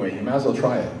people anyway. You might as well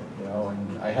try it.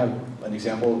 And I have an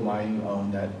example of my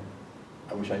own that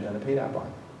I wish I'd done a paid app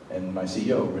on, and my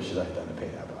CEO wishes I'd done a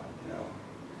paid app on.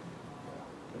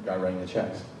 The guy writing the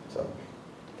checks. So,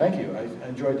 thank you. I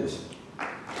enjoyed this.